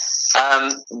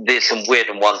 There's some weird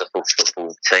and wonderful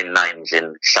football team names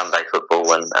in Sunday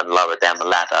football and lower down the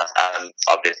ladder.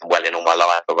 I've lived in Welling all my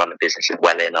life. I run a business in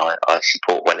Welling. I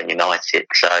support Welling United,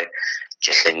 so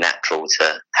just seemed natural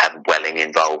to have Welling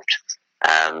involved.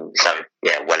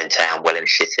 Welling Town, Welling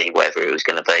City, whatever it was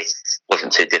going to be, wasn't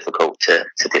wasn't too difficult to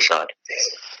decide.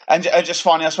 And just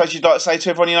finally, I suppose you'd like to say to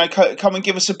everyone, come and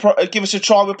give us a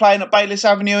try. We're playing at Bayliss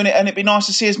Avenue, and it'd be nice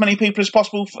to see as many people as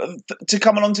possible to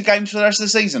come along to games for the rest of the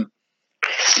season.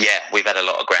 Yeah, we've had a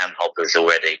lot of ground hoppers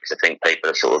already, because I think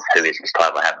people are sort of, who is this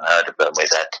club? I haven't heard of them. We've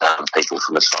had people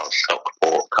from as far as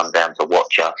Stockport come down to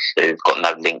watch us who've got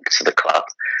no link to the club.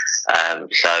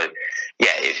 So,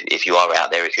 yeah, if you are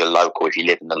out there, if you're local, if you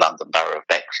live in the London Borough of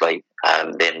Bexley,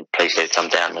 then please do come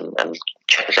down and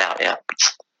check us out, yeah.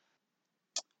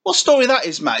 What story that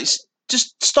is, mate? It's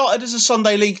just started as a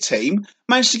Sunday League team,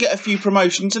 managed to get a few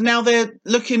promotions, and now they're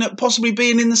looking at possibly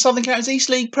being in the Southern Counties East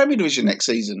League Premier Division next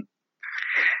season.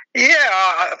 Yeah,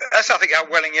 that's, I think, how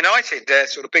Welling United, their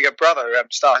sort of bigger brother,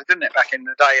 started, didn't it, back in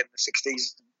the day in the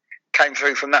 60s. Came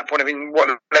through from that point of view, what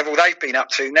level they've been up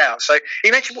to now. So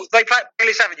you mentioned they play at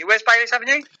Bayliss Avenue. Where's Bayliss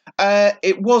Avenue?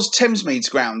 It was Thamesmead's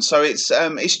ground, so it's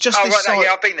just oh, this right, side.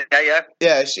 Yeah, I've been there. Yeah,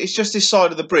 yeah, it's just this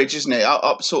side of the bridge, isn't it?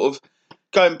 Up sort of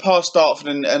going past Dartford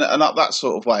and up that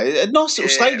sort of way. A nice little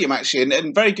stadium actually,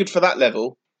 and very good for that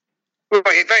level. Well,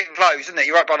 it's very close, isn't it?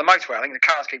 You're right by the motorway. I think the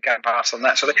cars keep going past on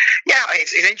that. So yeah,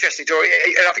 it's interesting.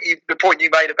 And I think the point you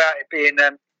made about it being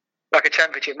like a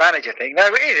championship manager thing. No,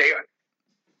 it is.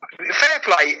 Fair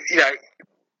play,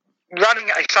 running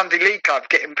a Sunday League club,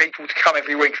 getting people to come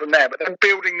every week from there, but then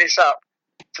building this up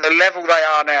to the level they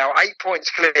are now, 8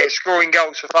 points clear, scoring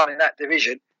goals for fun in that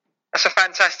division. That's a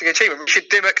fantastic achievement. Richard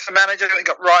Dimmock's the manager. They've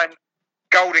got Ryan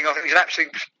Golding. I think he's an absolute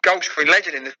goal scoring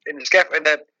legend in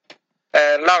the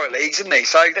lower leagues, isn't he?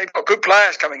 So they've got good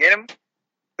players coming in. And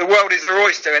the world is their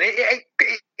oyster, and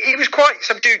he was quite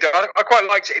subdued. I quite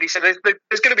liked it. And he said, "There's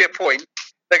going to be a point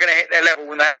they're going to hit their level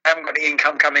when they haven't got any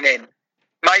income coming in.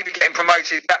 Maybe getting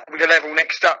promoted back with the level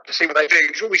next up to see what they do."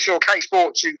 Because we saw K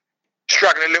Sports who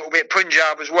struggle a little bit,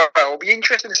 Punjab as well. It'll be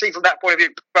interesting to see from that point of view.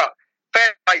 But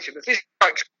fair play to him. If this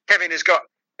folks, Kevin has got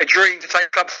a dream to take the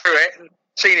club through it and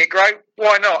seen it grow,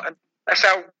 why not? And that's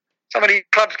how some of these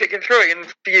clubs get through. In a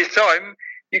few years' time,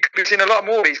 you could be seeing a lot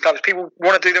more of these clubs. People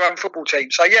want to do their own football team.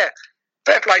 So yeah,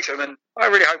 fair play to him, and I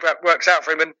really hope that works out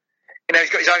for him. And he's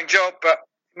got his own job, but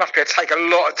it must be take a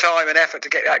lot of time and effort to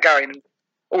get that going. And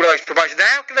all those promotions. Now,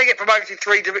 how can they get promoted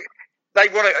three? They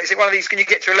want to. Is it one of these? Can you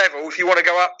get to a level if you want to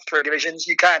go up 3 divisions?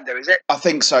 You can do. Is it? I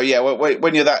think so. Yeah.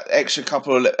 When you're that extra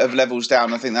couple of levels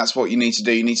down, I think that's what you need to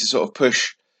do. You need to sort of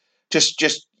push. Just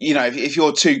if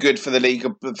you're too good for the league,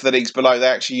 for the leagues below, they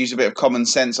actually use a bit of common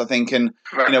sense, I think. And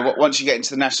once you get into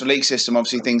the National League system,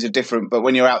 obviously things are different. But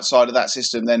when you're outside of that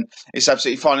system, then it's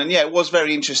absolutely fine. And yeah, it was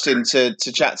very interesting to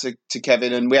chat to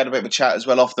Kevin, and we had a bit of a chat as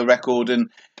well off the record. And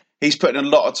he's putting a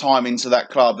lot of time into that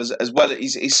club as well.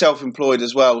 He's self-employed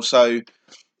as well, so.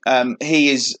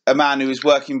 He is a man who is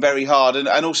working very hard, and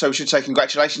also we should say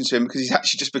congratulations to him because he's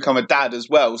actually just become a dad as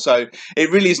well. So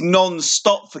it really is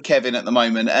non-stop for Kevin at the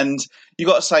moment, and you've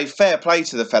got to say fair play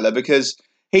to the fella because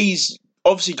he's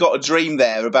obviously got a dream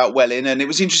there about Welling, and it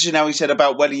was interesting how he said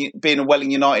about Welling, being a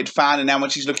Welling United fan and how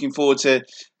much he's looking forward to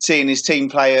seeing his team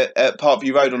play at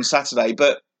Parkview Road on Saturday.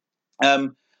 But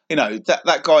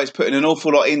that guy's putting an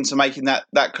awful lot into making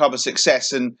that club a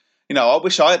success, and I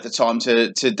wish I had the time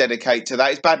to dedicate to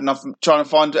that. It's bad enough trying to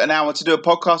find an hour to do a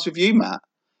podcast with you, Matt.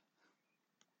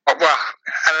 Oh, well,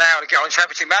 an hour to get on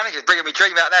Championship Manager, bringing me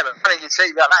dream out there, but running your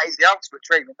team out, that is the ultimate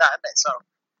dream in that, isn't it? So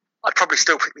I'd probably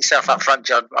still pick myself up front,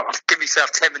 John. I'll give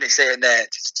myself 10 minutes here and there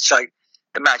to show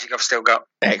the magic I've still got.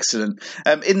 Excellent.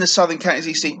 In the Southern Counties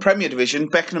East League Premier Division,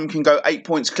 Beckenham can go 8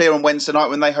 points clear on Wednesday night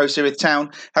when they host Erith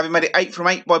Town, having made it 8 from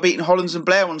 8 by beating Hollands and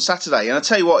Blair on Saturday. And I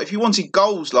tell you what, if you wanted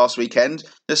goals last weekend,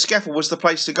 the Skeffel was the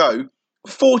place to go.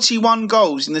 41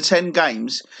 goals in the 10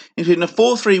 games, including a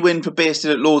 4-3 win for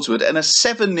Bearsted at Lordswood and a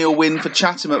 7-0 win for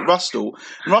Chatham at Rustle.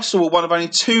 And Rustle were one of only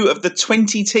 2 of the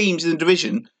 20 teams in the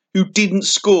division who didn't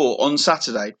score on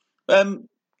Saturday.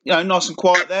 Nice and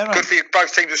quiet there. Good for you,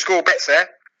 both teams to score bets there.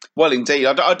 Well, indeed.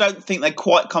 I don't think they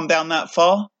quite come down that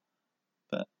far.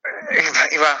 But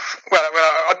well,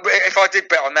 if I did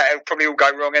bet on that, it would probably all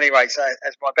go wrong anyway. So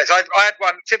that's my bets. I had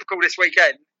one typical this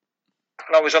weekend.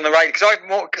 And I was on the radio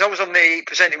because I was on the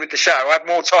presenting with the show. I had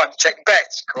more time to check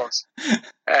bets, of course,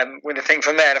 with the thing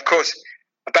from there. And of course,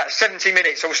 about 70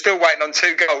 minutes, I was still waiting on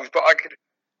 2 goals, but I could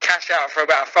cash out for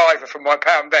about a £5 from my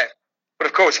pound bet. But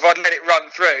of course, if I'd let it run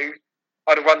through,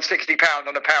 I'd have won £60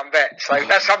 on a pound bet. So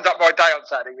that summed up my day on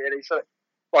Saturday, really. So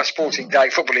my sporting day,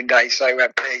 footballing day. So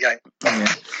there you go. Yeah.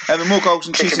 And more goals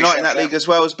on Tuesday night in that league as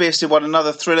well, as Bearsted won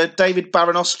another thriller. David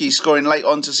Baranowski scoring late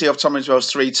on to see off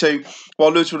Tomlinswell's 3-2,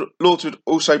 while Lordswood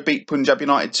also beat Punjab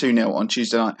United 2-0 on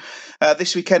Tuesday night.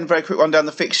 This weekend, very quick one down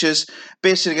the fixtures.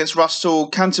 Bearsted against Rustle,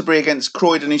 Canterbury against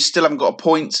Croydon, who still haven't got a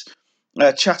point.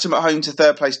 Chatham at home to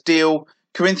third place Deal.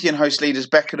 Corinthian host leaders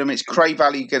Beckenham. It's Cray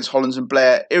Valley against Hollands and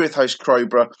Blair. Erith host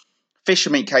Crowborough. Fisher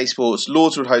meet K Sports.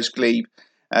 Lordswood host Glebe.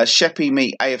 Sheppey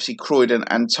meet AFC Croydon,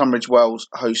 and Tunbridge Wells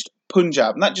host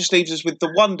Punjab. And that just leaves us with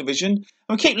the one division. And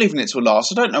we keep leaving it till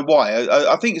last. I don't know why.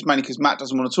 I think it's mainly because Matt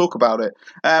doesn't want to talk about it.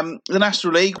 The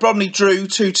National League. Bromley drew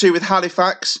 2-2 with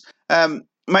Halifax.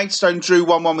 Maidstone drew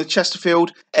 1-1 with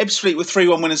Chesterfield. Ebbsfleet were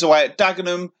 3-1 winners away at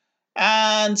Dagenham.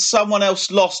 And someone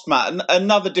else lost, Matt.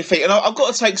 Another defeat. And I've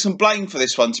got to take some blame for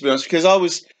this one, to be honest, because I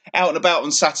was out and about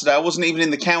on Saturday. I wasn't even in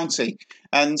the county.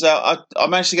 And I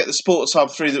managed to get the Sports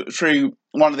Hub through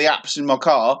one of the apps in my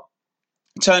car.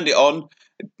 Turned it on.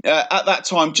 At that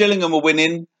time, Gillingham were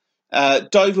winning.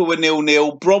 Dover were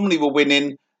 0-0. Bromley were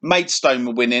winning. Maidstone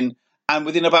were winning. And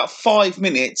within about 5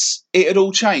 minutes, it had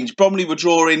all changed. Bromley were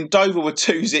drawing. Dover were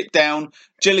 2-0 down.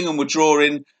 Gillingham were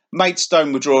drawing.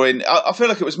 Maidstone were drawing. I feel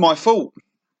like it was my fault.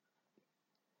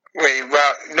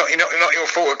 Well, not your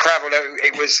fault at Cravel.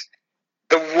 It was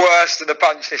the worst of the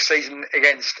bunch this season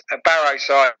against a Barrow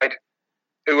side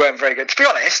who weren't very good. To be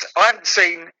honest, I haven't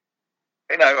seen,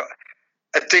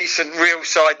 a decent real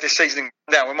side this season.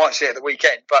 Now, we might see it at the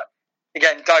weekend, but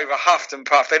again, Dover huffed and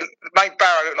puffed. They made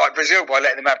Barrow look like Brazil by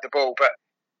letting them have the ball, but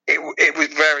it was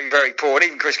very, very poor. And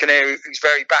even Chris Kinnear, who's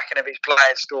very backing of his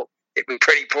players, thought it was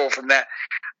pretty poor from there.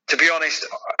 To be honest,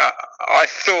 I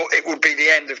thought it would be the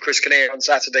end of Chris Kinnear on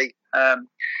Saturday.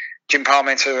 Jim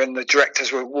Parmenter and the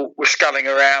directors were sculling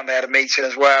around. They had a meeting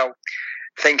as well,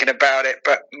 thinking about it.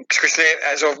 But Chris Kinnear,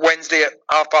 as of Wednesday at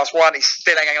 1:30, he's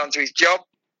still hanging on to his job.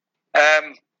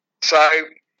 So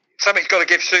something's got to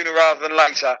give sooner rather than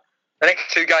later. The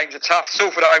next 2 games are tough.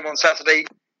 Salford at home on Saturday.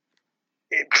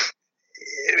 It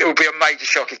will be a major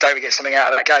shock if David gets something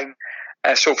out of that game.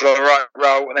 Salford on the right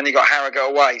roll, and then you've got Harrogate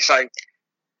away. So,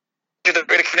 with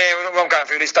Kinnear, I'm going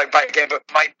through this, don't bait again, but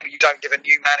maybe you don't give a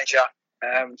new manager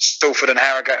Salford and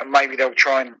Harrogate, and maybe they'll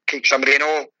try and keep somebody in,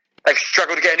 or they've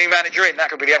struggled to get a new manager in. That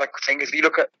could be the other thing. If you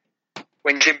look at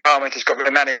when Jim Parmenter's got rid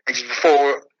of managers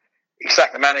before, he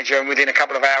sacked the manager, and within a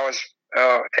couple of hours,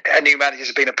 a new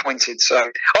manager's been appointed. So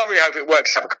I really hope it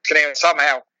works out for Kinnear, and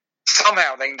somehow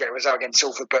they can get a result against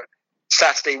Salford. But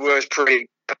Saturday was pretty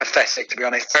pathetic, to be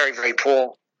honest. Very, very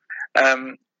poor.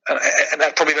 And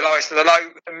that's probably the lowest of the low,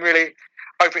 and really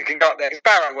hope it can go up there.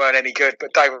 Barrow weren't any good,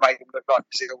 but David made them look like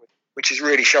Brazil, which is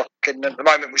really shocking. At the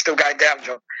moment, we're still going down,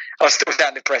 John. I still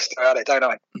sound depressed about it, don't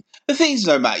I? The thing is,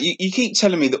 though, Matt, you keep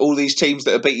telling me that all these teams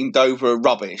that are beating Dover are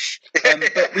rubbish. But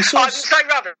we saw I didn't say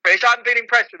rubbish. I haven't been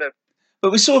impressed with them.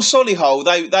 But we saw Solihull.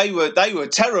 They were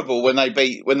terrible when they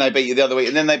beat you the other week,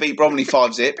 and then they beat Bromley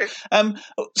 5-0.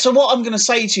 So what I'm going to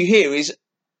say to you here is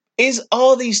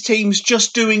are these teams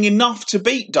just doing enough to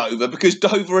beat Dover because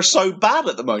Dover are so bad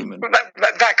at the moment?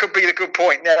 That could be the good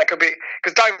point. Yeah, that could be,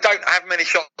 because Dover don't have many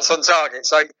shots on target.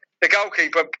 So the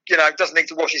goalkeeper, doesn't need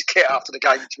to wash his kit after the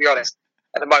game, to be honest,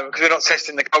 at the moment, because we're not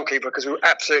testing the goalkeeper because we're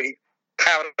absolutely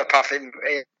powder puff in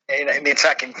the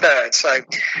attacking third. So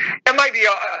and maybe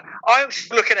I'm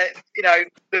looking at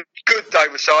the good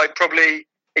Dover side probably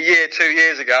a year, 2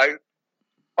 years ago.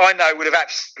 I know would have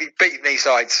absolutely beaten these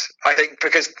sides, I think,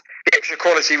 because the extra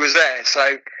quality was there.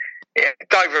 So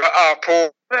Dover are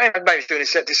poor. Maybe he's doing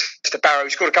his set to Barrow.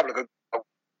 He scored a couple of good goals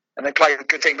and they played a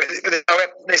good team. But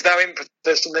there's no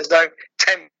impetus and there's no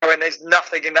tempo and there's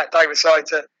nothing in that Dover side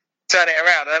to turn it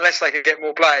around. And unless they could get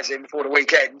more players in before the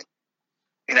weekend,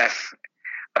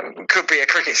 it could be a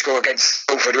cricket score against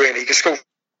Salford, really. Because Salford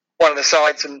one of the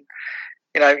sides and,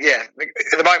 at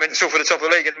the moment, Salford are top of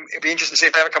the league, and it'd be interesting to see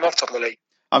if they ever come off top of the league.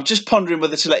 I'm just pondering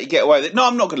whether to let you get away with it. No,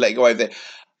 I'm not going to let you get away with it.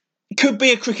 Could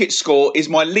be a cricket score is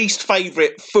my least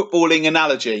favourite footballing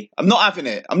analogy. I'm not having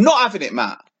it.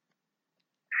 Matt.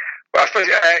 Well,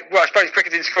 I suppose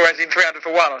cricketing score as in 300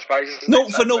 for 1, I suppose. 0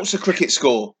 for 0's a cricket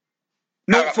score.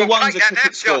 0 for 1's a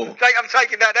cricket score. I'm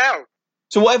taking that now.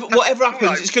 So whatever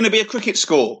happens, it's going to be a cricket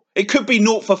score. It could be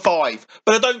 0 for 5,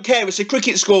 but I don't care. It's a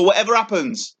cricket score, whatever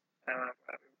happens.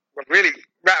 We've really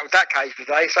rattled that cage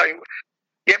today. So,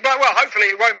 yeah, well, hopefully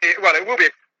it won't be. Well, it will be a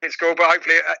cricket score, but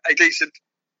hopefully a decent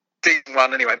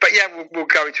one anyway. But yeah, we'll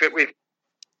go into it with.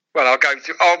 Well,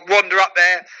 I'll wander up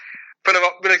there, but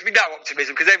there's no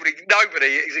optimism because nobody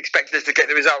is expecting us to get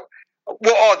the result.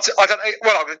 What odds? I don't know.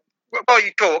 Well, while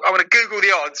you talk, I'm going to Google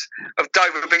the odds of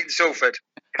Dover beating Salford.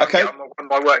 Okay. On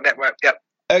my work network. Yep.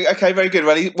 Okay, very good.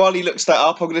 Well, while he looks that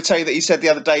up, I'm going to tell you that he said the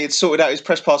other day he'd sorted out his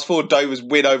press pass forward Dover's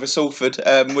win over Salford,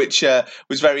 which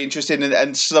was very interesting,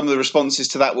 and some of the responses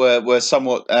to that were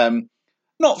somewhat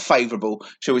not favourable,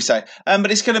 shall we say.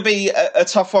 But it's going to be a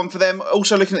tough one for them.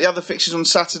 Also looking at the other fixtures on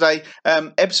Saturday,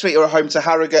 Ebbsfleet are at home to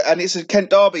Harrogate, and it's a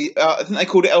Kent derby. I think they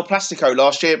called it El Plastico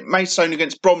last year, Maidstone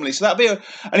against Bromley. So that'll be an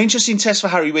interesting test for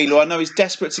Harry Wheeler. I know he's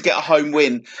desperate to get a home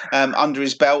win under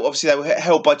his belt. Obviously, they were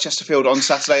held by Chesterfield on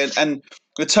Saturday, and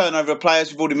the turnover of players,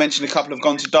 we've already mentioned a couple have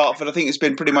gone to Dartford. I think it's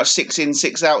been pretty much 6 in,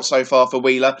 6 out so far for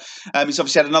Wheeler. He's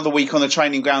obviously had another week on the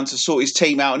training ground to sort his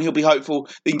team out, and he'll be hopeful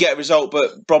he can get a result.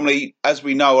 But Bromley, as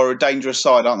we know, are a dangerous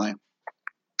side, aren't they?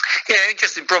 Yeah,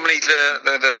 interesting. Bromley,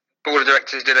 the board of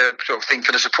directors did a sort of thing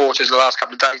for the supporters the last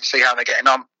couple of days to see how they're getting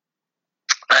on.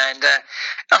 And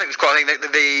I think it was quite a thing that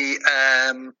the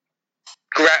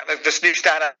new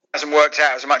standard hasn't worked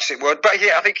out as much as it would. But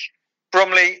yeah, I think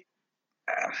Bromley...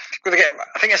 I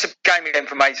think it's a game again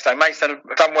for Maidstone. Maidstone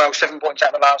have done well, 7 points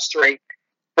out of the last 3.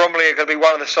 Bromley are going to be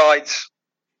one of the sides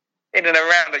in and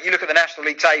around it. You look at the National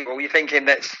League table, you're thinking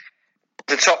that's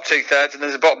the top 2/3 and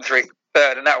there's a bottom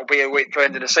third, and that will be a week for the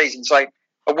end of the season. So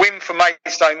a win for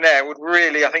Maidstone there would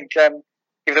really, I think,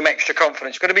 give them extra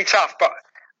confidence. It's going to be tough, but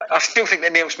I still think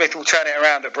that Neil Smith will turn it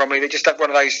around at Bromley. They just have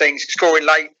one of those things, scoring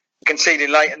late, conceding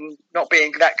late and not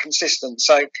being that consistent.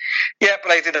 So, yeah, but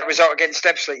they did a result against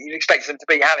Ebbsfleet. You'd expect them to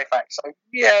beat Halifax. So,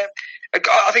 yeah,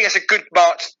 I think it's a good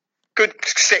march, good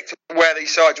stick to where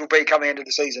these sides will be come the end of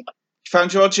the season.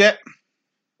 Found your odds yet?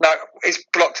 No, it's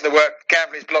blocked to the work.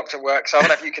 Gambling's blocked at work, so I don't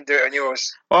know if you can do it on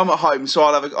yours. Well, I'm at home, so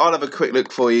I'll have a quick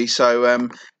look for you. So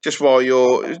just while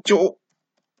you're...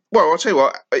 Well, I'll tell you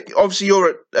what, obviously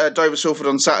you're at Dover Salford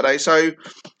on Saturday, so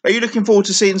are you looking forward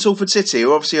to seeing Salford City,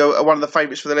 who obviously are one of the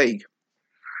favourites for the league?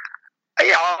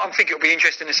 Yeah, I think it'll be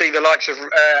interesting to see the likes of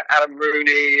Alan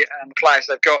Rooney and the players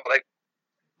they've got. They've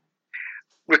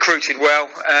recruited well.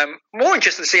 More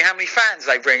interested to see how many fans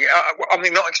they bring. I'm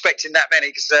not expecting that many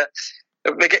because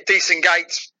they get decent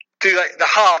gates. The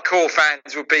hardcore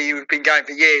fans who've been going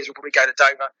for years will probably go to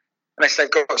Dover, unless they've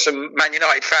got some Man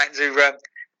United fans who...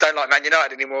 don't like Man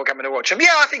United anymore coming to watch them.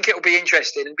 Yeah, I think it'll be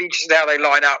interesting. It'll be interesting how they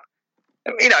line up.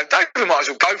 You know, Dover might as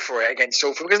well go for it against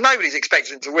Salford because nobody's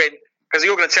expecting them to win. Because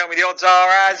you're going to tell me the odds are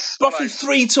as... Roughly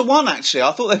 3-1, actually.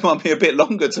 I thought they might be a bit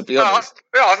longer, to be honest.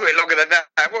 I thought it longer than that.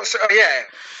 Yeah.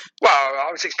 Well, I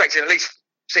was expecting at least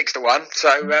 6-1.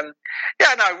 So,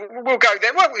 yeah, no, we'll go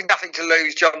there. Well, we've nothing to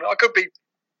lose, John. I could be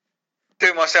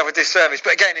doing myself a disservice.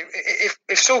 But again,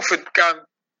 if Salford go,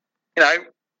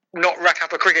 not rack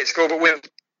up a cricket score but win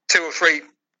 2 or 3-0,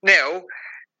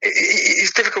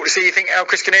 it's difficult to see. You think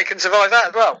Chris Kinnear can survive that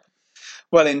as well?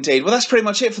 Well, indeed. Well, that's pretty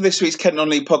much it for this week's Kent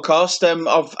Non-League podcast.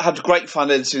 I've had great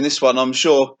fun editing this one, I'm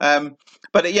sure.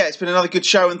 But yeah, it's been another good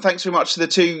show, and thanks very much to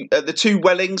the two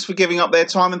Wellings for giving up their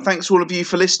time, and thanks to all of you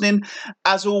for listening.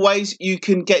 As always, you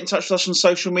can get in touch with us on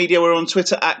social media. We're on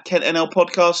Twitter at KentNL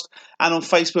Podcast, and on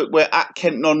Facebook we're at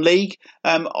Kent Non-League.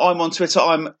 I'm on Twitter.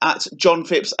 I'm at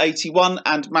JohnPhipps81,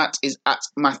 and Matt is at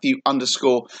Matthew_.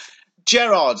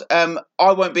 Gerard, I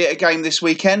won't be at a game this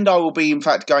weekend. I will be, in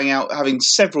fact, going out having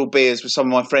several beers with some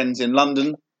of my friends in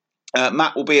London.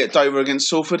 Matt will be at Dover against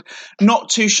Salford. Not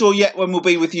too sure yet when we'll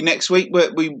be with you next week,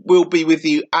 but we will be with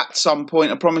you at some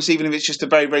point, I promise, even if it's just a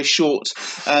very, very short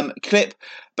clip.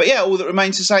 But yeah, all that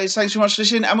remains to say is thanks very much for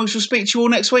listening, and we shall speak to you all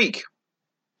next week.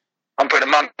 I'm putting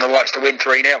a month on the Whites to win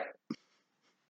 3-0.